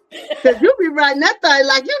it. Because you be writing that thing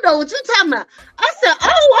like you know what you're talking about. I said,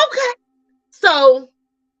 oh, okay. So,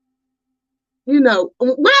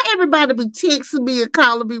 why everybody be texting me and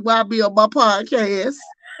calling me while I be on my podcast?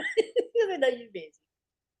 They know you busy.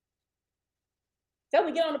 Tell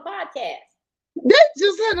me to get on the podcast. They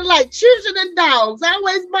just had to like children and dogs. I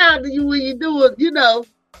always bother you when you do it,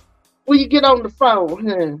 when you get on the phone.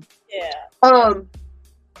 Huh? Yeah.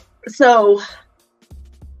 So,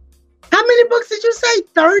 how many books did you say?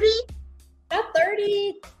 30? About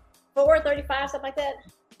 34, 35, something like that.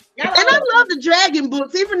 And I love the dragon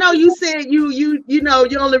books, even though you said you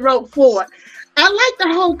only wrote 4. I like the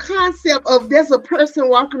whole concept of there's a person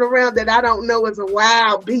walking around that I don't know is a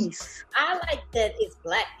wild beast. I like that it's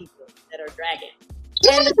black people that are dragons.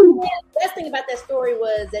 And the best thing about that story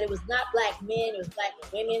was that it was not black men, it was black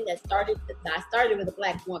women that started. I started with a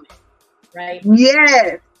black woman, right?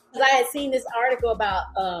 Yes. Because I had seen this article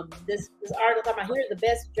about this article talking about here's the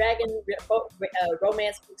best dragon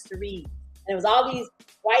romance books to read. And it was all these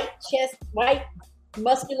white,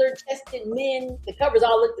 muscular chested men. The covers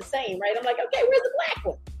all look the same, right? I'm like, okay, where's the black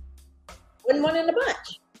one? Wasn't one in the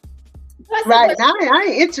bunch. So right. I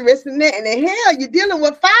ain't interested in that. And the hell, you're dealing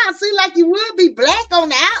with fire. Seem like you would be black on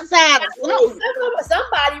the outside or something.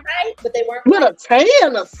 Somebody, right? But they weren't. With a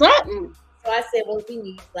tan or something. So I said, well, we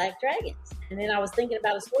need black dragons. And then I was thinking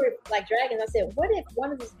about a story of black dragons. I said, what if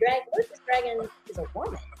this dragon is a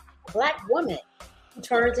woman? black woman who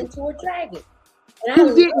turns into a dragon. And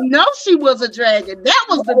Who didn't know she was a dragon. That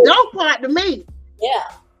was the dope part to me. Yeah.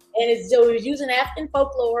 And it was using African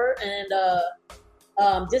folklore and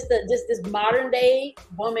just this modern day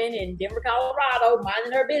woman in Denver, Colorado,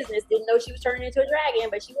 minding her business, didn't know she was turning into a dragon,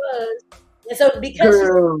 but she was. And so because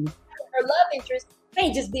her love interest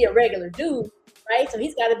can't just be a regular dude, right? So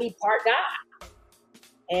he's got to be part God,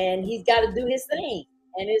 and he's got to do his thing.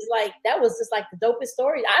 And it's like that was just like the dopest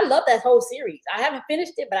story. I love that whole series. I haven't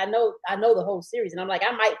finished it, but I know the whole series, and I'm like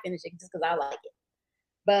I might finish it just because I like it.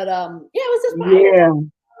 But yeah, it was just fine. Yeah.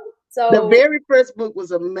 So the very first book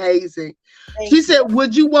was amazing. She said,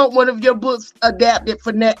 "Would you want one of your books adapted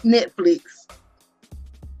for Netflix?"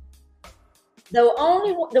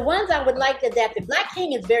 The ones I would like to adapt. Black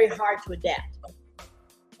King is very hard to adapt.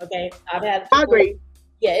 Okay, I agree.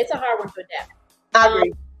 Yeah, it's a hard one to adapt. I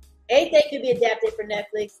agree. Anything could be adapted for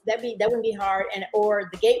Netflix. That wouldn't be hard, or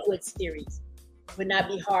the Gatewood series would not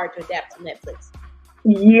be hard to adapt to Netflix.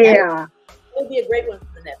 Yeah, it would be a great one for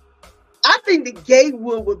the Netflix. I think the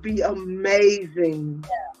Gatewood would be amazing.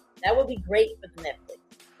 Yeah, that would be great for the Netflix.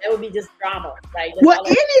 That would be just drama, right? Well,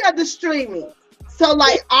 any of the streaming. So,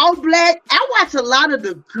 like All Black, I watch a lot of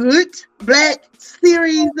the good Black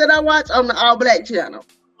series that I watch on the All Black channel.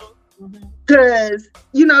 Because,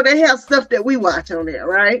 they have stuff that we watch on there,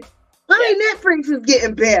 right? I mean, Netflix is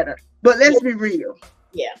getting better, but let's be real.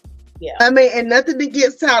 Yeah. I mean, and nothing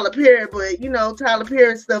against Tyler Perry, but, Tyler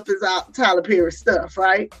Perry stuff is Tyler Perry stuff,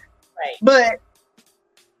 right? Right. But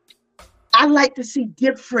I like to see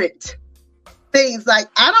different things. Like,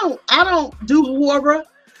 I don't do horror.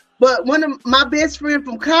 But one of my best friend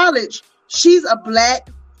from college, she's a Black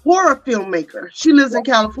horror filmmaker. She lives in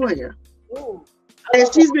California. Ooh,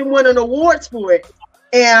 and she's been winning awards for it.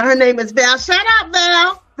 And her name is Val. Shout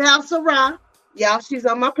out, Val Sarah. Y'all, she's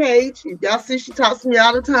on my page. Y'all see she talks to me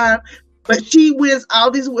all the time. But she wins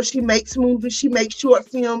all these awards. She makes movies. She makes short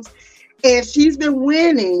films. And she's been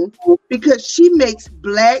winning because she makes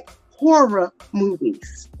Black horror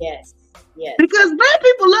movies. Yes. Because Black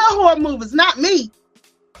people love horror movies, not me.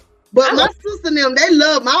 But my sister and them, they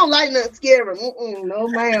love them. I don't like nothing scary. No,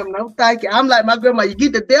 ma'am. No, thank you. I'm like my grandma. You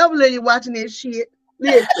get the devil in you watching that shit.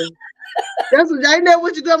 Listen. That's what I know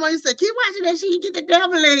what your grandma used to say. Keep watching that shit. You get the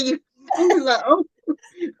devil in you. I'm like, oh,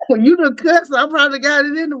 well, you done cut, so I probably got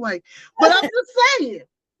it anyway. But I'm just saying.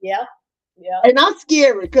 Yeah. And I'm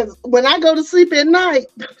scary because when I go to sleep at night,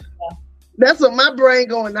 that's when my brain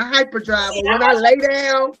going to hyperdrive. And when I lay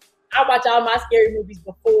down, I watch all my scary movies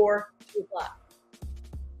before 2 o'clock.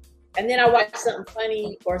 And then I watch something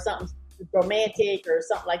funny or something romantic or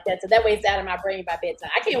something like that. So that way it's out of my brain by bedtime.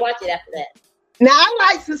 I can't watch it after that. Now, I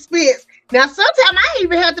like suspense. Now, sometimes I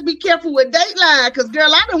even have to be careful with Dateline because, girl,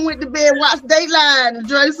 I done went to bed and watched Dateline and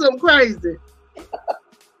drank something crazy.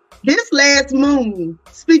 This last moon,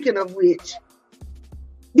 speaking of which,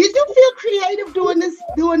 did you feel creative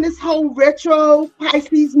doing this whole retro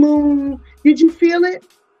Pisces moon? Did you feel it?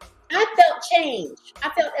 I felt change. I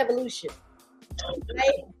felt evolution.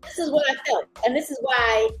 Right? This is what I felt. And this is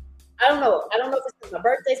why, I don't know if it's because my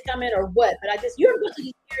birthday's coming or what, but you're going through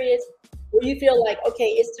these periods where you feel like, okay,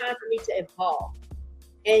 it's time for me to evolve.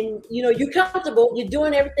 And, you're comfortable, you're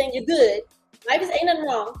doing everything, you're good. Life ain't nothing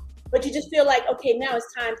wrong, but you just feel like, okay, now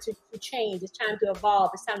it's time to change. It's time to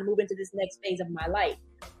evolve. It's time to move into this next phase of my life.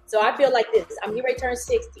 So I feel like this. I'm getting ready to turn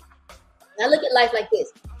 60. And I look at life like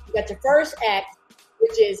this. You got your first act,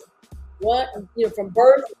 which is from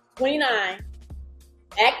birth to 29.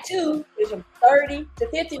 Act 2 is from 30 to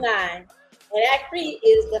 59. And Act 3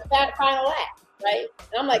 is the final act, right?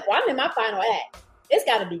 And I'm like, well, I'm in my final act. It's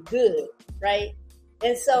got to be good, right?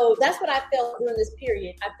 And so that's what I felt during this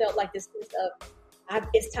period. I felt like this sense of,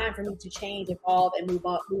 it's time for me to change, evolve, and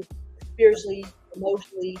move spiritually,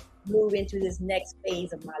 emotionally, move into this next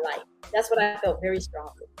phase of my life. That's what I felt very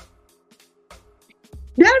strongly.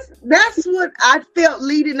 That's what I felt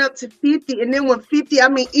leading up to 50. And then when 50,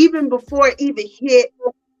 even before it even hit,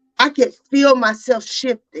 I could feel myself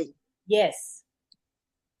shifting. Yes.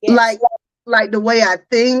 Like the way I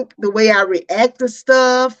think, the way I react to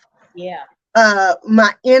stuff. Yeah.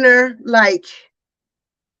 My inner,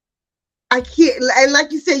 I can't, and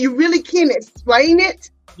like you said, you really can't explain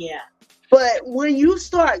it. Yeah. But when you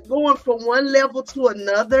start going from one level to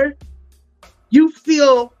another, you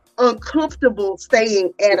feel uncomfortable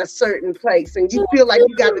staying at a certain place, and you feel like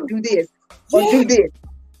you got to do this or do this.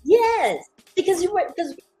 Yes, because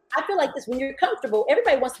I feel like this. When you're comfortable,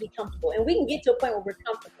 everybody wants to be comfortable, and we can get to a point where we're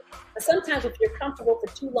comfortable. But sometimes, if you're comfortable for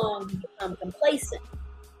too long, you become complacent,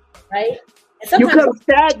 right? And sometimes you become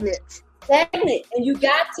stagnant. stagnant, and you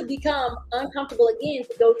got to become uncomfortable again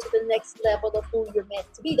to go to the next level of who you're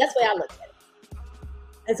meant to be. That's the way I look at it.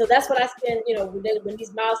 And so that's what I spend, when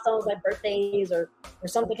these milestones like birthdays or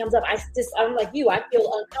something comes up, I'm like you, I feel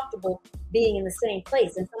uncomfortable being in the same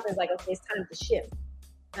place. And something's like, okay, it's time to shift,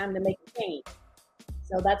 time to make a change.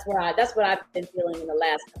 So that's what I've been feeling in the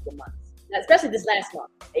last couple of months, especially this last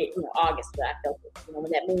month, August, where I felt it,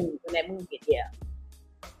 when that moon hit, yeah.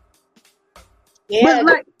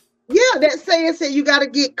 But that saying said you got to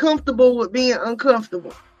get comfortable with being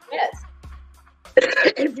uncomfortable. Yes.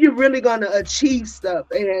 If you're really going to achieve stuff.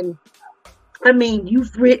 And I mean,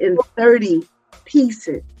 you've written 30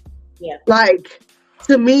 pieces. Yeah. Like,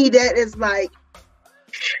 to me, that is like,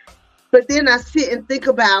 but then I sit and think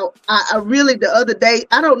about, I really, the other day,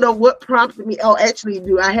 I don't know what prompted me. Oh, actually,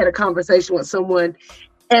 I had a conversation with someone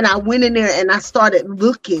and I went in there and I started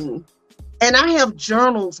looking, and I have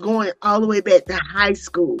journals going all the way back to high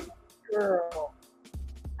school. Girl,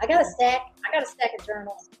 I got a stack of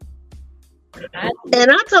journals.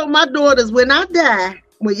 And I told my daughters, when I die,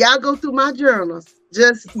 when y'all go through my journals,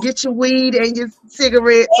 just get your weed and your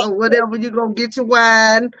cigarettes or whatever, you're going to get your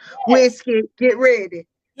wine, whiskey, get ready.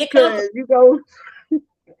 Because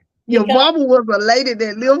your mama was a lady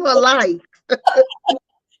that lived her life.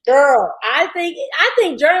 Girl, I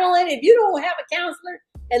think journaling, if you don't have a counselor,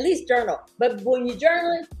 at least journal. But when you're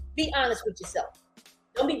journaling, be honest with yourself.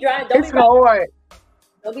 Don't be dry. It's hard.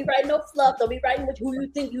 Don't be writing no fluff. Don't be writing who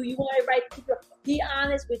you want to write. Be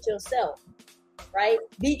honest with yourself, right?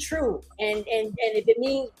 Be true. And if it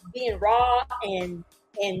means being raw and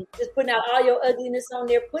just putting out all your ugliness on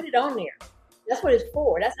there, put it on there. That's what it's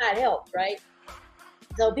for. That's how it helps, right?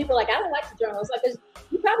 So people are like, I don't like to journal. It's like,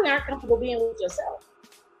 you probably aren't comfortable being with yourself,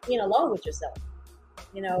 being alone with yourself.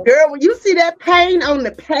 Girl, when you see that pain on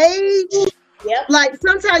the page, yep. Like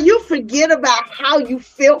sometimes you forget about how you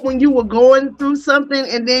felt when you were going through something,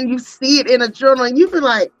 and then you see it in a journal and you feel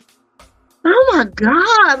like, oh my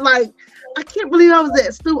God, like, I can't believe I was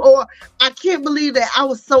at school, or I can't believe that I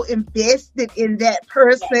was so invested in that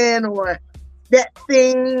person or that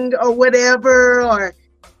thing or whatever, or,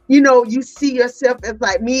 you see yourself as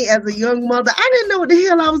like me as a young mother. I didn't know what the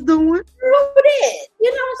hell I was doing. Who did?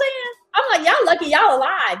 You know what I'm saying? I'm like, y'all lucky y'all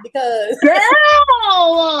alive because.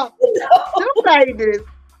 Girl! Two babies.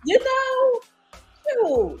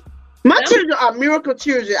 Shoot. My children are miracle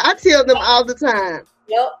children. I tell them all the time.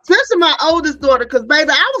 Yep. Especially my oldest daughter, because,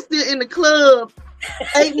 baby, I was still in the club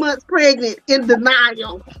 8 months pregnant in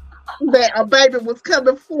denial that a baby was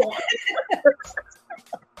coming forth.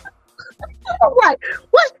 I'm like,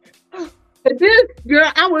 what? And then,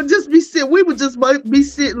 girl, I would just be sitting. We would just be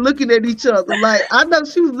sitting looking at each other. Like, I know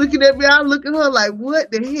she was looking at me. I look at her like, what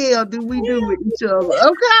the hell did we do with each other?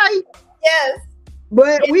 Okay. Yes.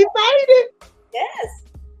 But we made it.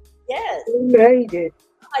 Yes. We made it.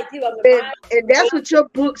 Like you, and that's what your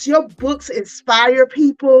books inspire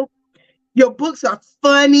people. Your books are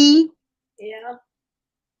funny. Yeah.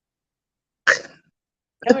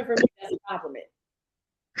 Coming from me, that's a compliment.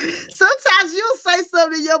 Sometimes you'll say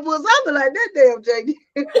something in your books, I'll be like, that damn Jackie.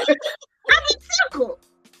 I be tickled.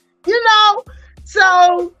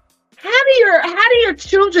 So how do your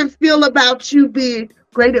children feel about you being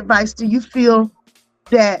great advice? Do you feel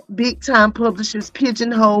that big time publishers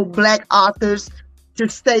pigeonhole Black authors to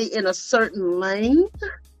stay in a certain lane?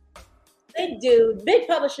 They do. Big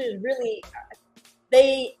publishers really,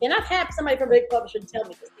 and I've had somebody from a big publisher tell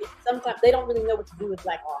me this. Sometimes they don't really know what to do with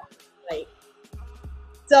Black authors, right?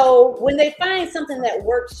 So when they find something that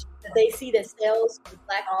works, that they see that sells with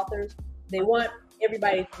Black authors, they want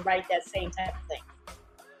everybody to write that same type of thing.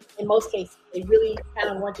 In most cases, they really kind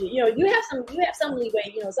of want you have some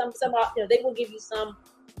leeway. Some they will give you some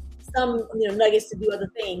nuggets to do other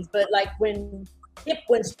things. But like when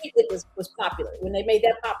Street Lit was popular, when they made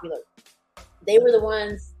that popular, they were the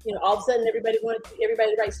ones. All of a sudden everybody to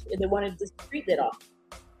write. They wanted to Street Lit off.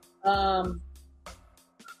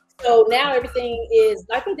 So now everything is,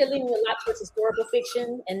 I think they're leaning a lot towards historical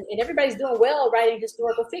fiction, and everybody's doing well writing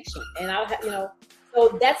historical fiction. And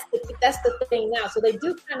so that's the thing now. So they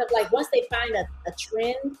do kind of like, once they find a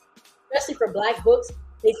trend, especially for Black books,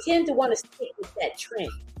 they tend to want to stick with that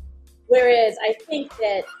trend. Whereas I think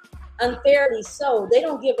that unfairly so, they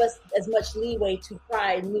don't give us as much leeway to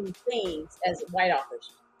try new things as white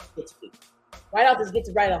authors get to do. White authors get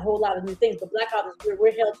to write a whole lot of new things, but Black authors,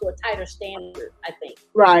 we're held to a tighter standard, I think.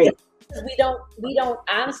 Right. Because we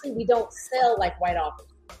don't sell like white authors.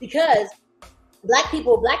 Because Black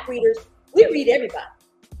people, Black readers, we read everybody.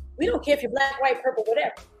 We don't care if you're Black, white, purple,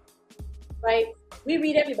 whatever. Right? We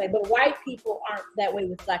read everybody, but white people aren't that way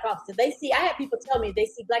with Black authors. So I have people tell me they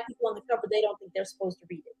see Black people on the cover, they don't think they're supposed to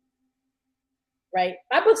read it. right?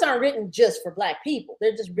 My books aren't written just for Black people.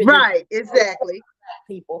 They're just written Right, exactly. Black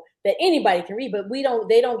people that anybody can read, but they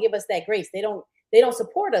don't give us that grace. They don't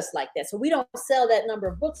support us like that. So we don't sell that number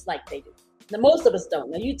of books like they do. Now, most of us don't.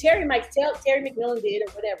 Now Terry McMillan did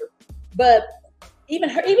or whatever, but even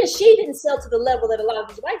she didn't sell to the level that a lot of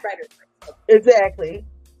these white writers sell. Exactly.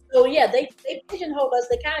 So yeah, they pigeonhole us.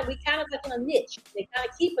 We kind of like in a niche. They kind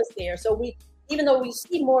of keep us there. So even though we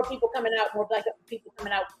see more people coming out, more Black people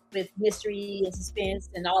coming out with mystery and suspense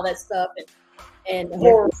and all that stuff and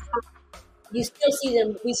horror, you still see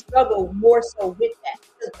them. We struggle more so with that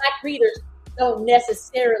because Black readers don't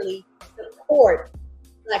necessarily support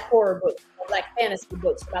Black horror books or Black fantasy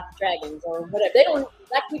books about the dragons or whatever.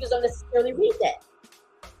 Black readers don't necessarily read that.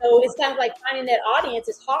 So it's kind of like finding that audience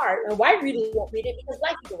is hard, and white readers won't read it because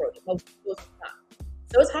Black people wrote it most of the time.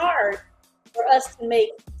 So it's hard for us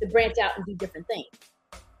to branch out and do different things,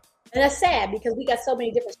 and that's sad because we got so many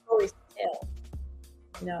different stories to tell.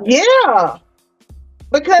 You know? Yeah,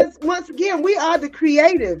 because once again, we are the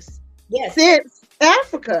creatives. Yes. Since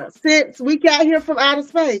Africa, since we got here from outer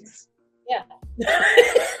space. Yeah.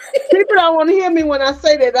 People don't want to hear me when I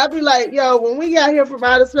say that. I'll be like, yo, when we got here from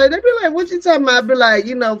outer space, they be like, what you talking about? I'll be like,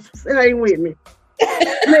 hang with me.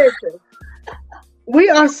 Listen, we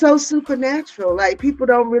are so supernatural. Like, people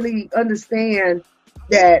don't really understand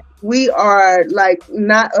that we are, like,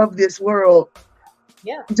 not of this world.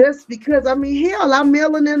 Yeah. Just because, hell, I'm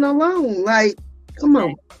melanin alone. Like, come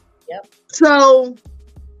on. Yep. So,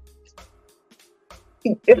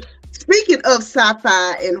 speaking of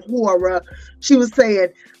sci-fi and horror, she was saying,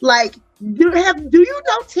 like, do you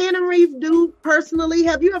know Tana Reeves personally?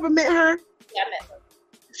 Have you ever met her? Yeah, I met her.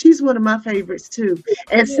 She's one of my favorites too.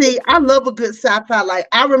 And see, I love a good sci-fi. Like,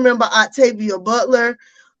 I remember Octavia Butler,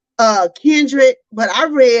 Kendrick, but I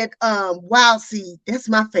read Wild Seed. That's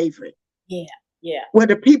my favorite. Yeah, yeah. Where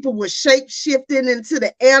the people were shape-shifting into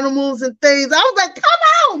the animals and things. I was like,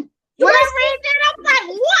 come on! When I read that, I'm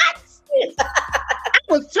like, what? I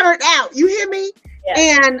was turned out. You hear me?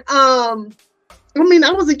 Yeah. And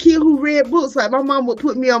I was a kid who read books. Like, my mom would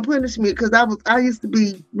put me on punishment because I used to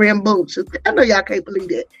be rambunctious. I know y'all can't believe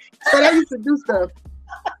that, but I used to do stuff.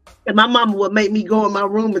 And my mama would make me go in my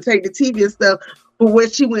room and take the TV and stuff. But where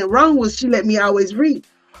she went wrong was she let me always read.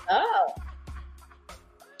 Oh.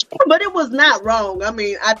 But it was not wrong.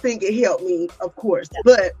 I think it helped me, of course. Yeah.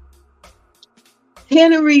 But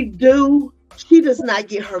Henry she does not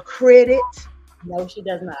get her credit. No, she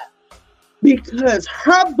does not. Because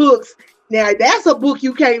her books, now that's a book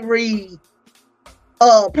you can't read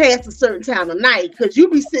past a certain time of night, because you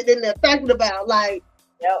be sitting in there thinking about, like,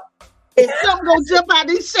 yep, is something gonna jump out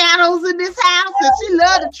these shadows in this house? And she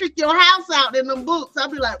love to trick your house out in them books. I'll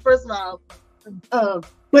be like, first of all,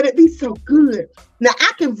 but it be so good. Now,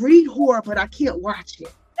 I can read horror, but I can't watch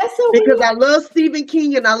it. That's so because weird. I love Stephen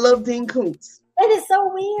King and I love Dean Koontz. That is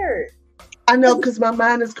so weird. I know, because my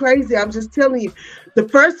mind is crazy. I'm just telling you. The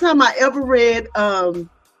first time I ever read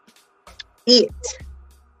It,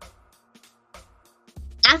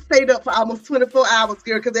 I stayed up for almost 24 hours,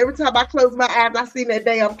 girl, because every time I close my eyes, I see that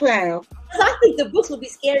damn clown. I think the books would be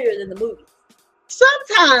scarier than the movies.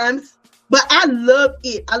 Sometimes, but I love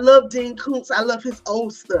It. I love Dean Koontz. I love his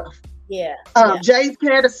old stuff. Yeah. James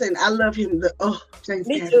Patterson, I love him. James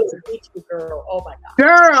Patterson. Me too, girl. Oh my God.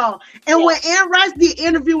 Girl. And when Anne Rice did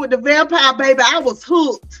interview with the vampire baby, I was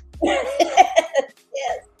hooked.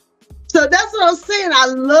 Yes. So that's what I'm saying.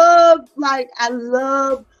 I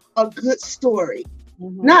love a good story.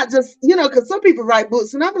 Mm-hmm. Not just, because some people write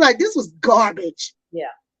books and I'm like, this was garbage.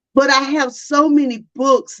 Yeah. But I have so many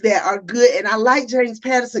books that are good, and I like James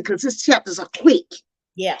Patterson because his chapters are quick.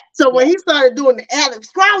 Yeah. So when he started doing the Alex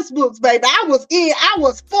Krauss books, baby, I was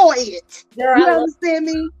for it. Girl, you understand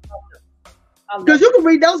me? Because you can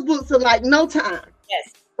read those books in like no time.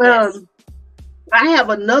 Yes. I have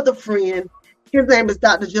another friend. His name is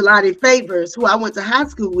Dr. Jelani Favors, who I went to high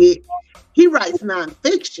school with. He writes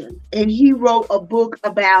nonfiction, and he wrote a book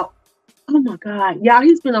about, oh my God, y'all,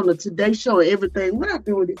 he's been on the Today Show and everything. What I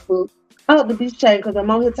do with this book? Oh, but this shame, because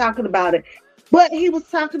I'm on here talking about it. But he was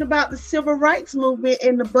talking about the civil rights movement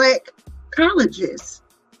in the Black colleges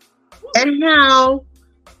and how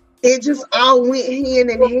it just all went hand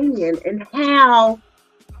in hand, and how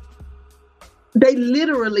they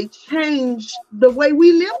literally changed the way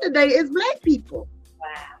we live today as Black people.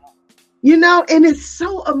 Wow. And it's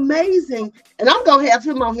so amazing. And I'm going to have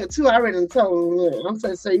him on here too. I already told him, I'm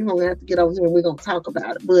saying, you're going to have to get on here and we're going to talk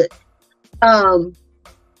about it. But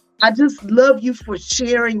I just love you for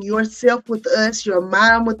sharing yourself with us, your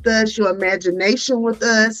mind with us, your imagination with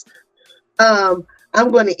us. I'm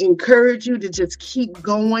going to encourage you to just keep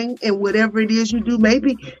going in whatever it is you do.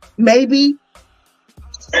 Maybe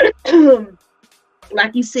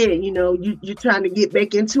like you said, you're trying to get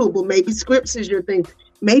back into it, but maybe scripts is your thing.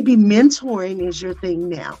 Maybe mentoring is your thing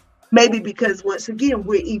now. Maybe because once again,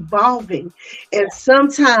 we're evolving. And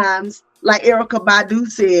sometimes, like Erica Badu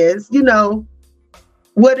says,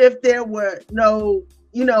 what if there were no,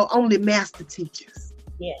 only master teachers?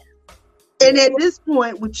 Yeah. And at this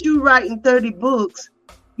point, with you writing 30 books,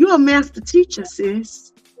 you're a master teacher,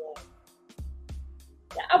 sis.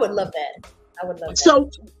 Yeah, I would love that. So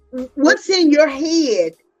what's in your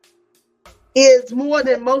head is more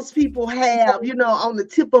than most people have, on the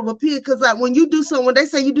tip of a pen. Because like when you do something, when they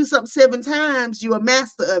say you do something 7 times, you're a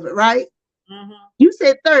master of it, right? Mm-hmm. You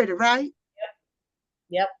said 30, right?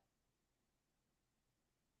 Yep.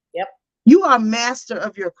 You are a master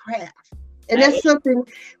of your craft. And that's something,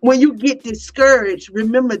 when you get discouraged,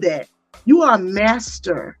 remember that. You are a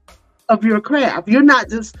master of your craft. You're not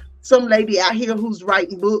just some lady out here who's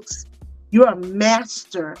writing books. You're a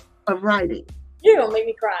master of writing. You're going to make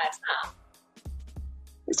me cry. Stop.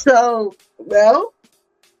 So, well,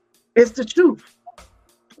 it's the truth.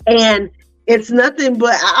 And it's nothing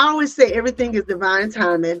but, I always say everything is divine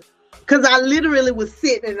timing. Because I literally was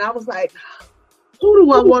sitting and I was like, who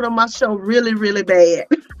do I want on my show really, really bad?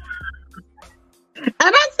 And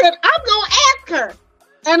I said, I'm going to ask her.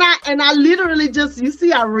 And I literally just, you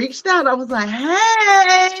see, I reached out. I was like,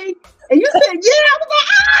 hey. And you said, yeah. I was like,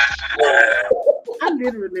 ah. I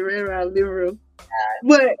literally ran around the living room.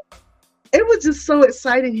 But it was just so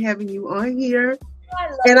exciting having you on here.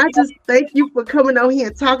 And I just thank you for coming on here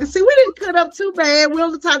and talking. See, we didn't cut up too bad. We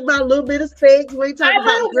only talked about a little bit of sex. We ain't talking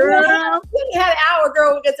about girl. We had an hour,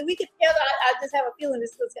 girl. So we get together. I just have a feeling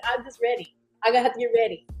I'm just ready. I'm going to have to get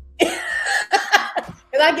ready.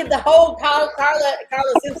 Because I get the whole Carla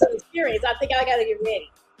Simpson experience. I think I got to get ready.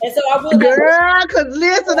 And so I will. Girl, because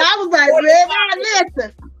listen, I was like,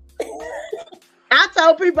 listen. I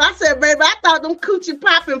told people, I said, baby, I thought them coochie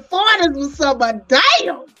popping 40s was something.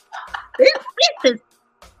 Damn. This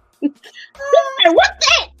what's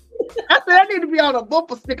that? I said, I need to be on a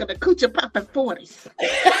bumper sticker, the coochie popping 40s.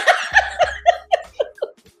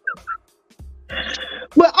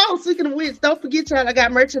 But speaking of which, don't forget, y'all, I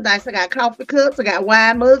got merchandise. I got coffee cups, I got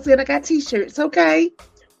wine mugs, and I got t-shirts. Okay.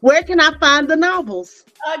 Where can I find the novels?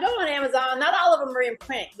 Go on Amazon. Not all of them are in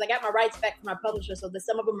print because I got my rights back from my publisher, so that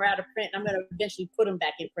some of them are out of print. I'm going to eventually put them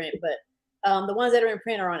back in print, but the ones that are in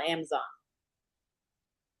print are on Amazon.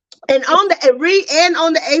 And on the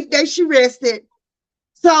 8th day she rested.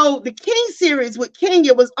 So the King series with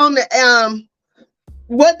Kenya was on the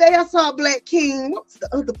What Day I Saw Black King. What's the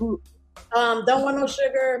other book? Don't Want No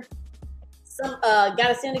Sugar.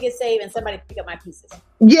 Gotta Sin to Get Saved, and Somebody Pick Up My Pieces.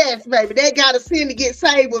 Yes, baby. That Gotta Sin to Get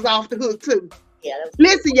Saved was off the hook too. Yeah.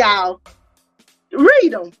 Listen, y'all.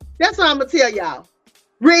 Read them. That's what I'm gonna tell y'all.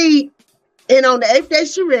 Read. And on the 8th day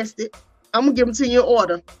she rested. I'm gonna give them to you in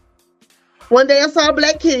order. One Day I Saw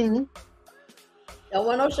Black King. Don't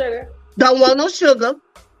Want No Sugar. Don't Want No Sugar.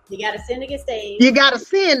 You Gotta Sin to Get Saved. You Gotta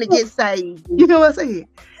Sin to Get Saved. You know what I'm saying?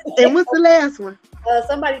 And what's the last one?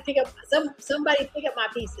 Somebody pick up my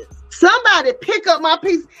pieces. Somebody pick up my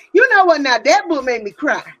piece. You know what? Now that book made me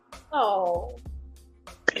cry. Oh.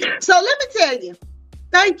 So let me tell you.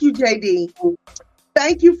 Thank you, JD.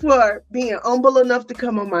 Thank you for being humble enough to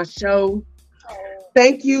come on my show.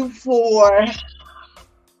 Thank you for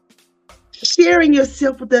sharing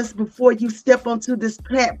yourself with us before you step onto this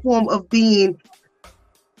platform of being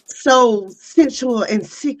so sensual and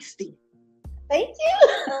 60. Thank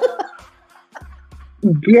you.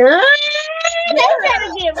 Girl, they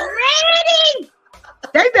better get ready.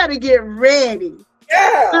 They better get ready.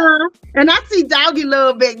 Yeah. And I see Doggy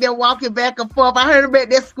Love back there walking back and forth. I heard him back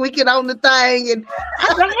there squeaking on the thing. And I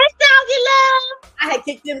said, hey, Doggy Love. I had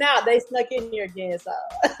kicked them out. They snuck in here again. So.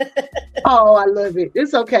 Oh, I love it.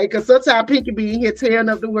 It's okay. Because sometimes Pinky be in here tearing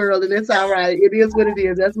up the world. And it's all right. It is what it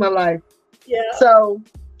is. That's my life. Yeah. So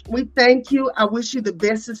we thank you. I wish you the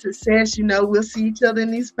best of success. We'll see each other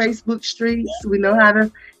in these Facebook streets. We know how to.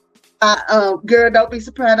 Girl, don't be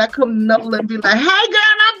surprised. I come to Nola and be like, hey,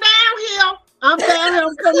 girl, I'm down here. I'm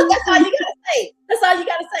coming. That's all you gotta say. That's all you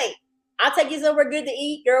gotta say. I'll take you somewhere good to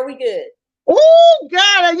eat. Girl, we good. Oh, girl,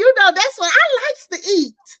 that's what I likes to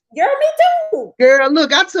eat. Girl, me too. Girl,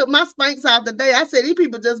 look, I took my Spanx out today. I said, these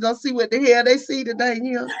people just gonna see what the hell they see today.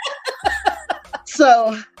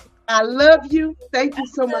 So I love you. Thank you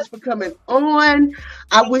so much for coming on.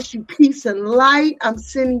 I wish you peace and light. I'm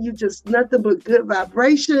sending you just nothing but good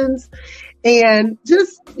vibrations. And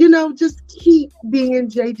just keep being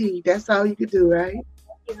JD. That's all you can do, right?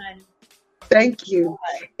 Thank you.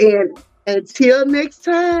 And until next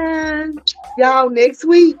time, y'all, next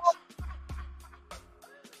week,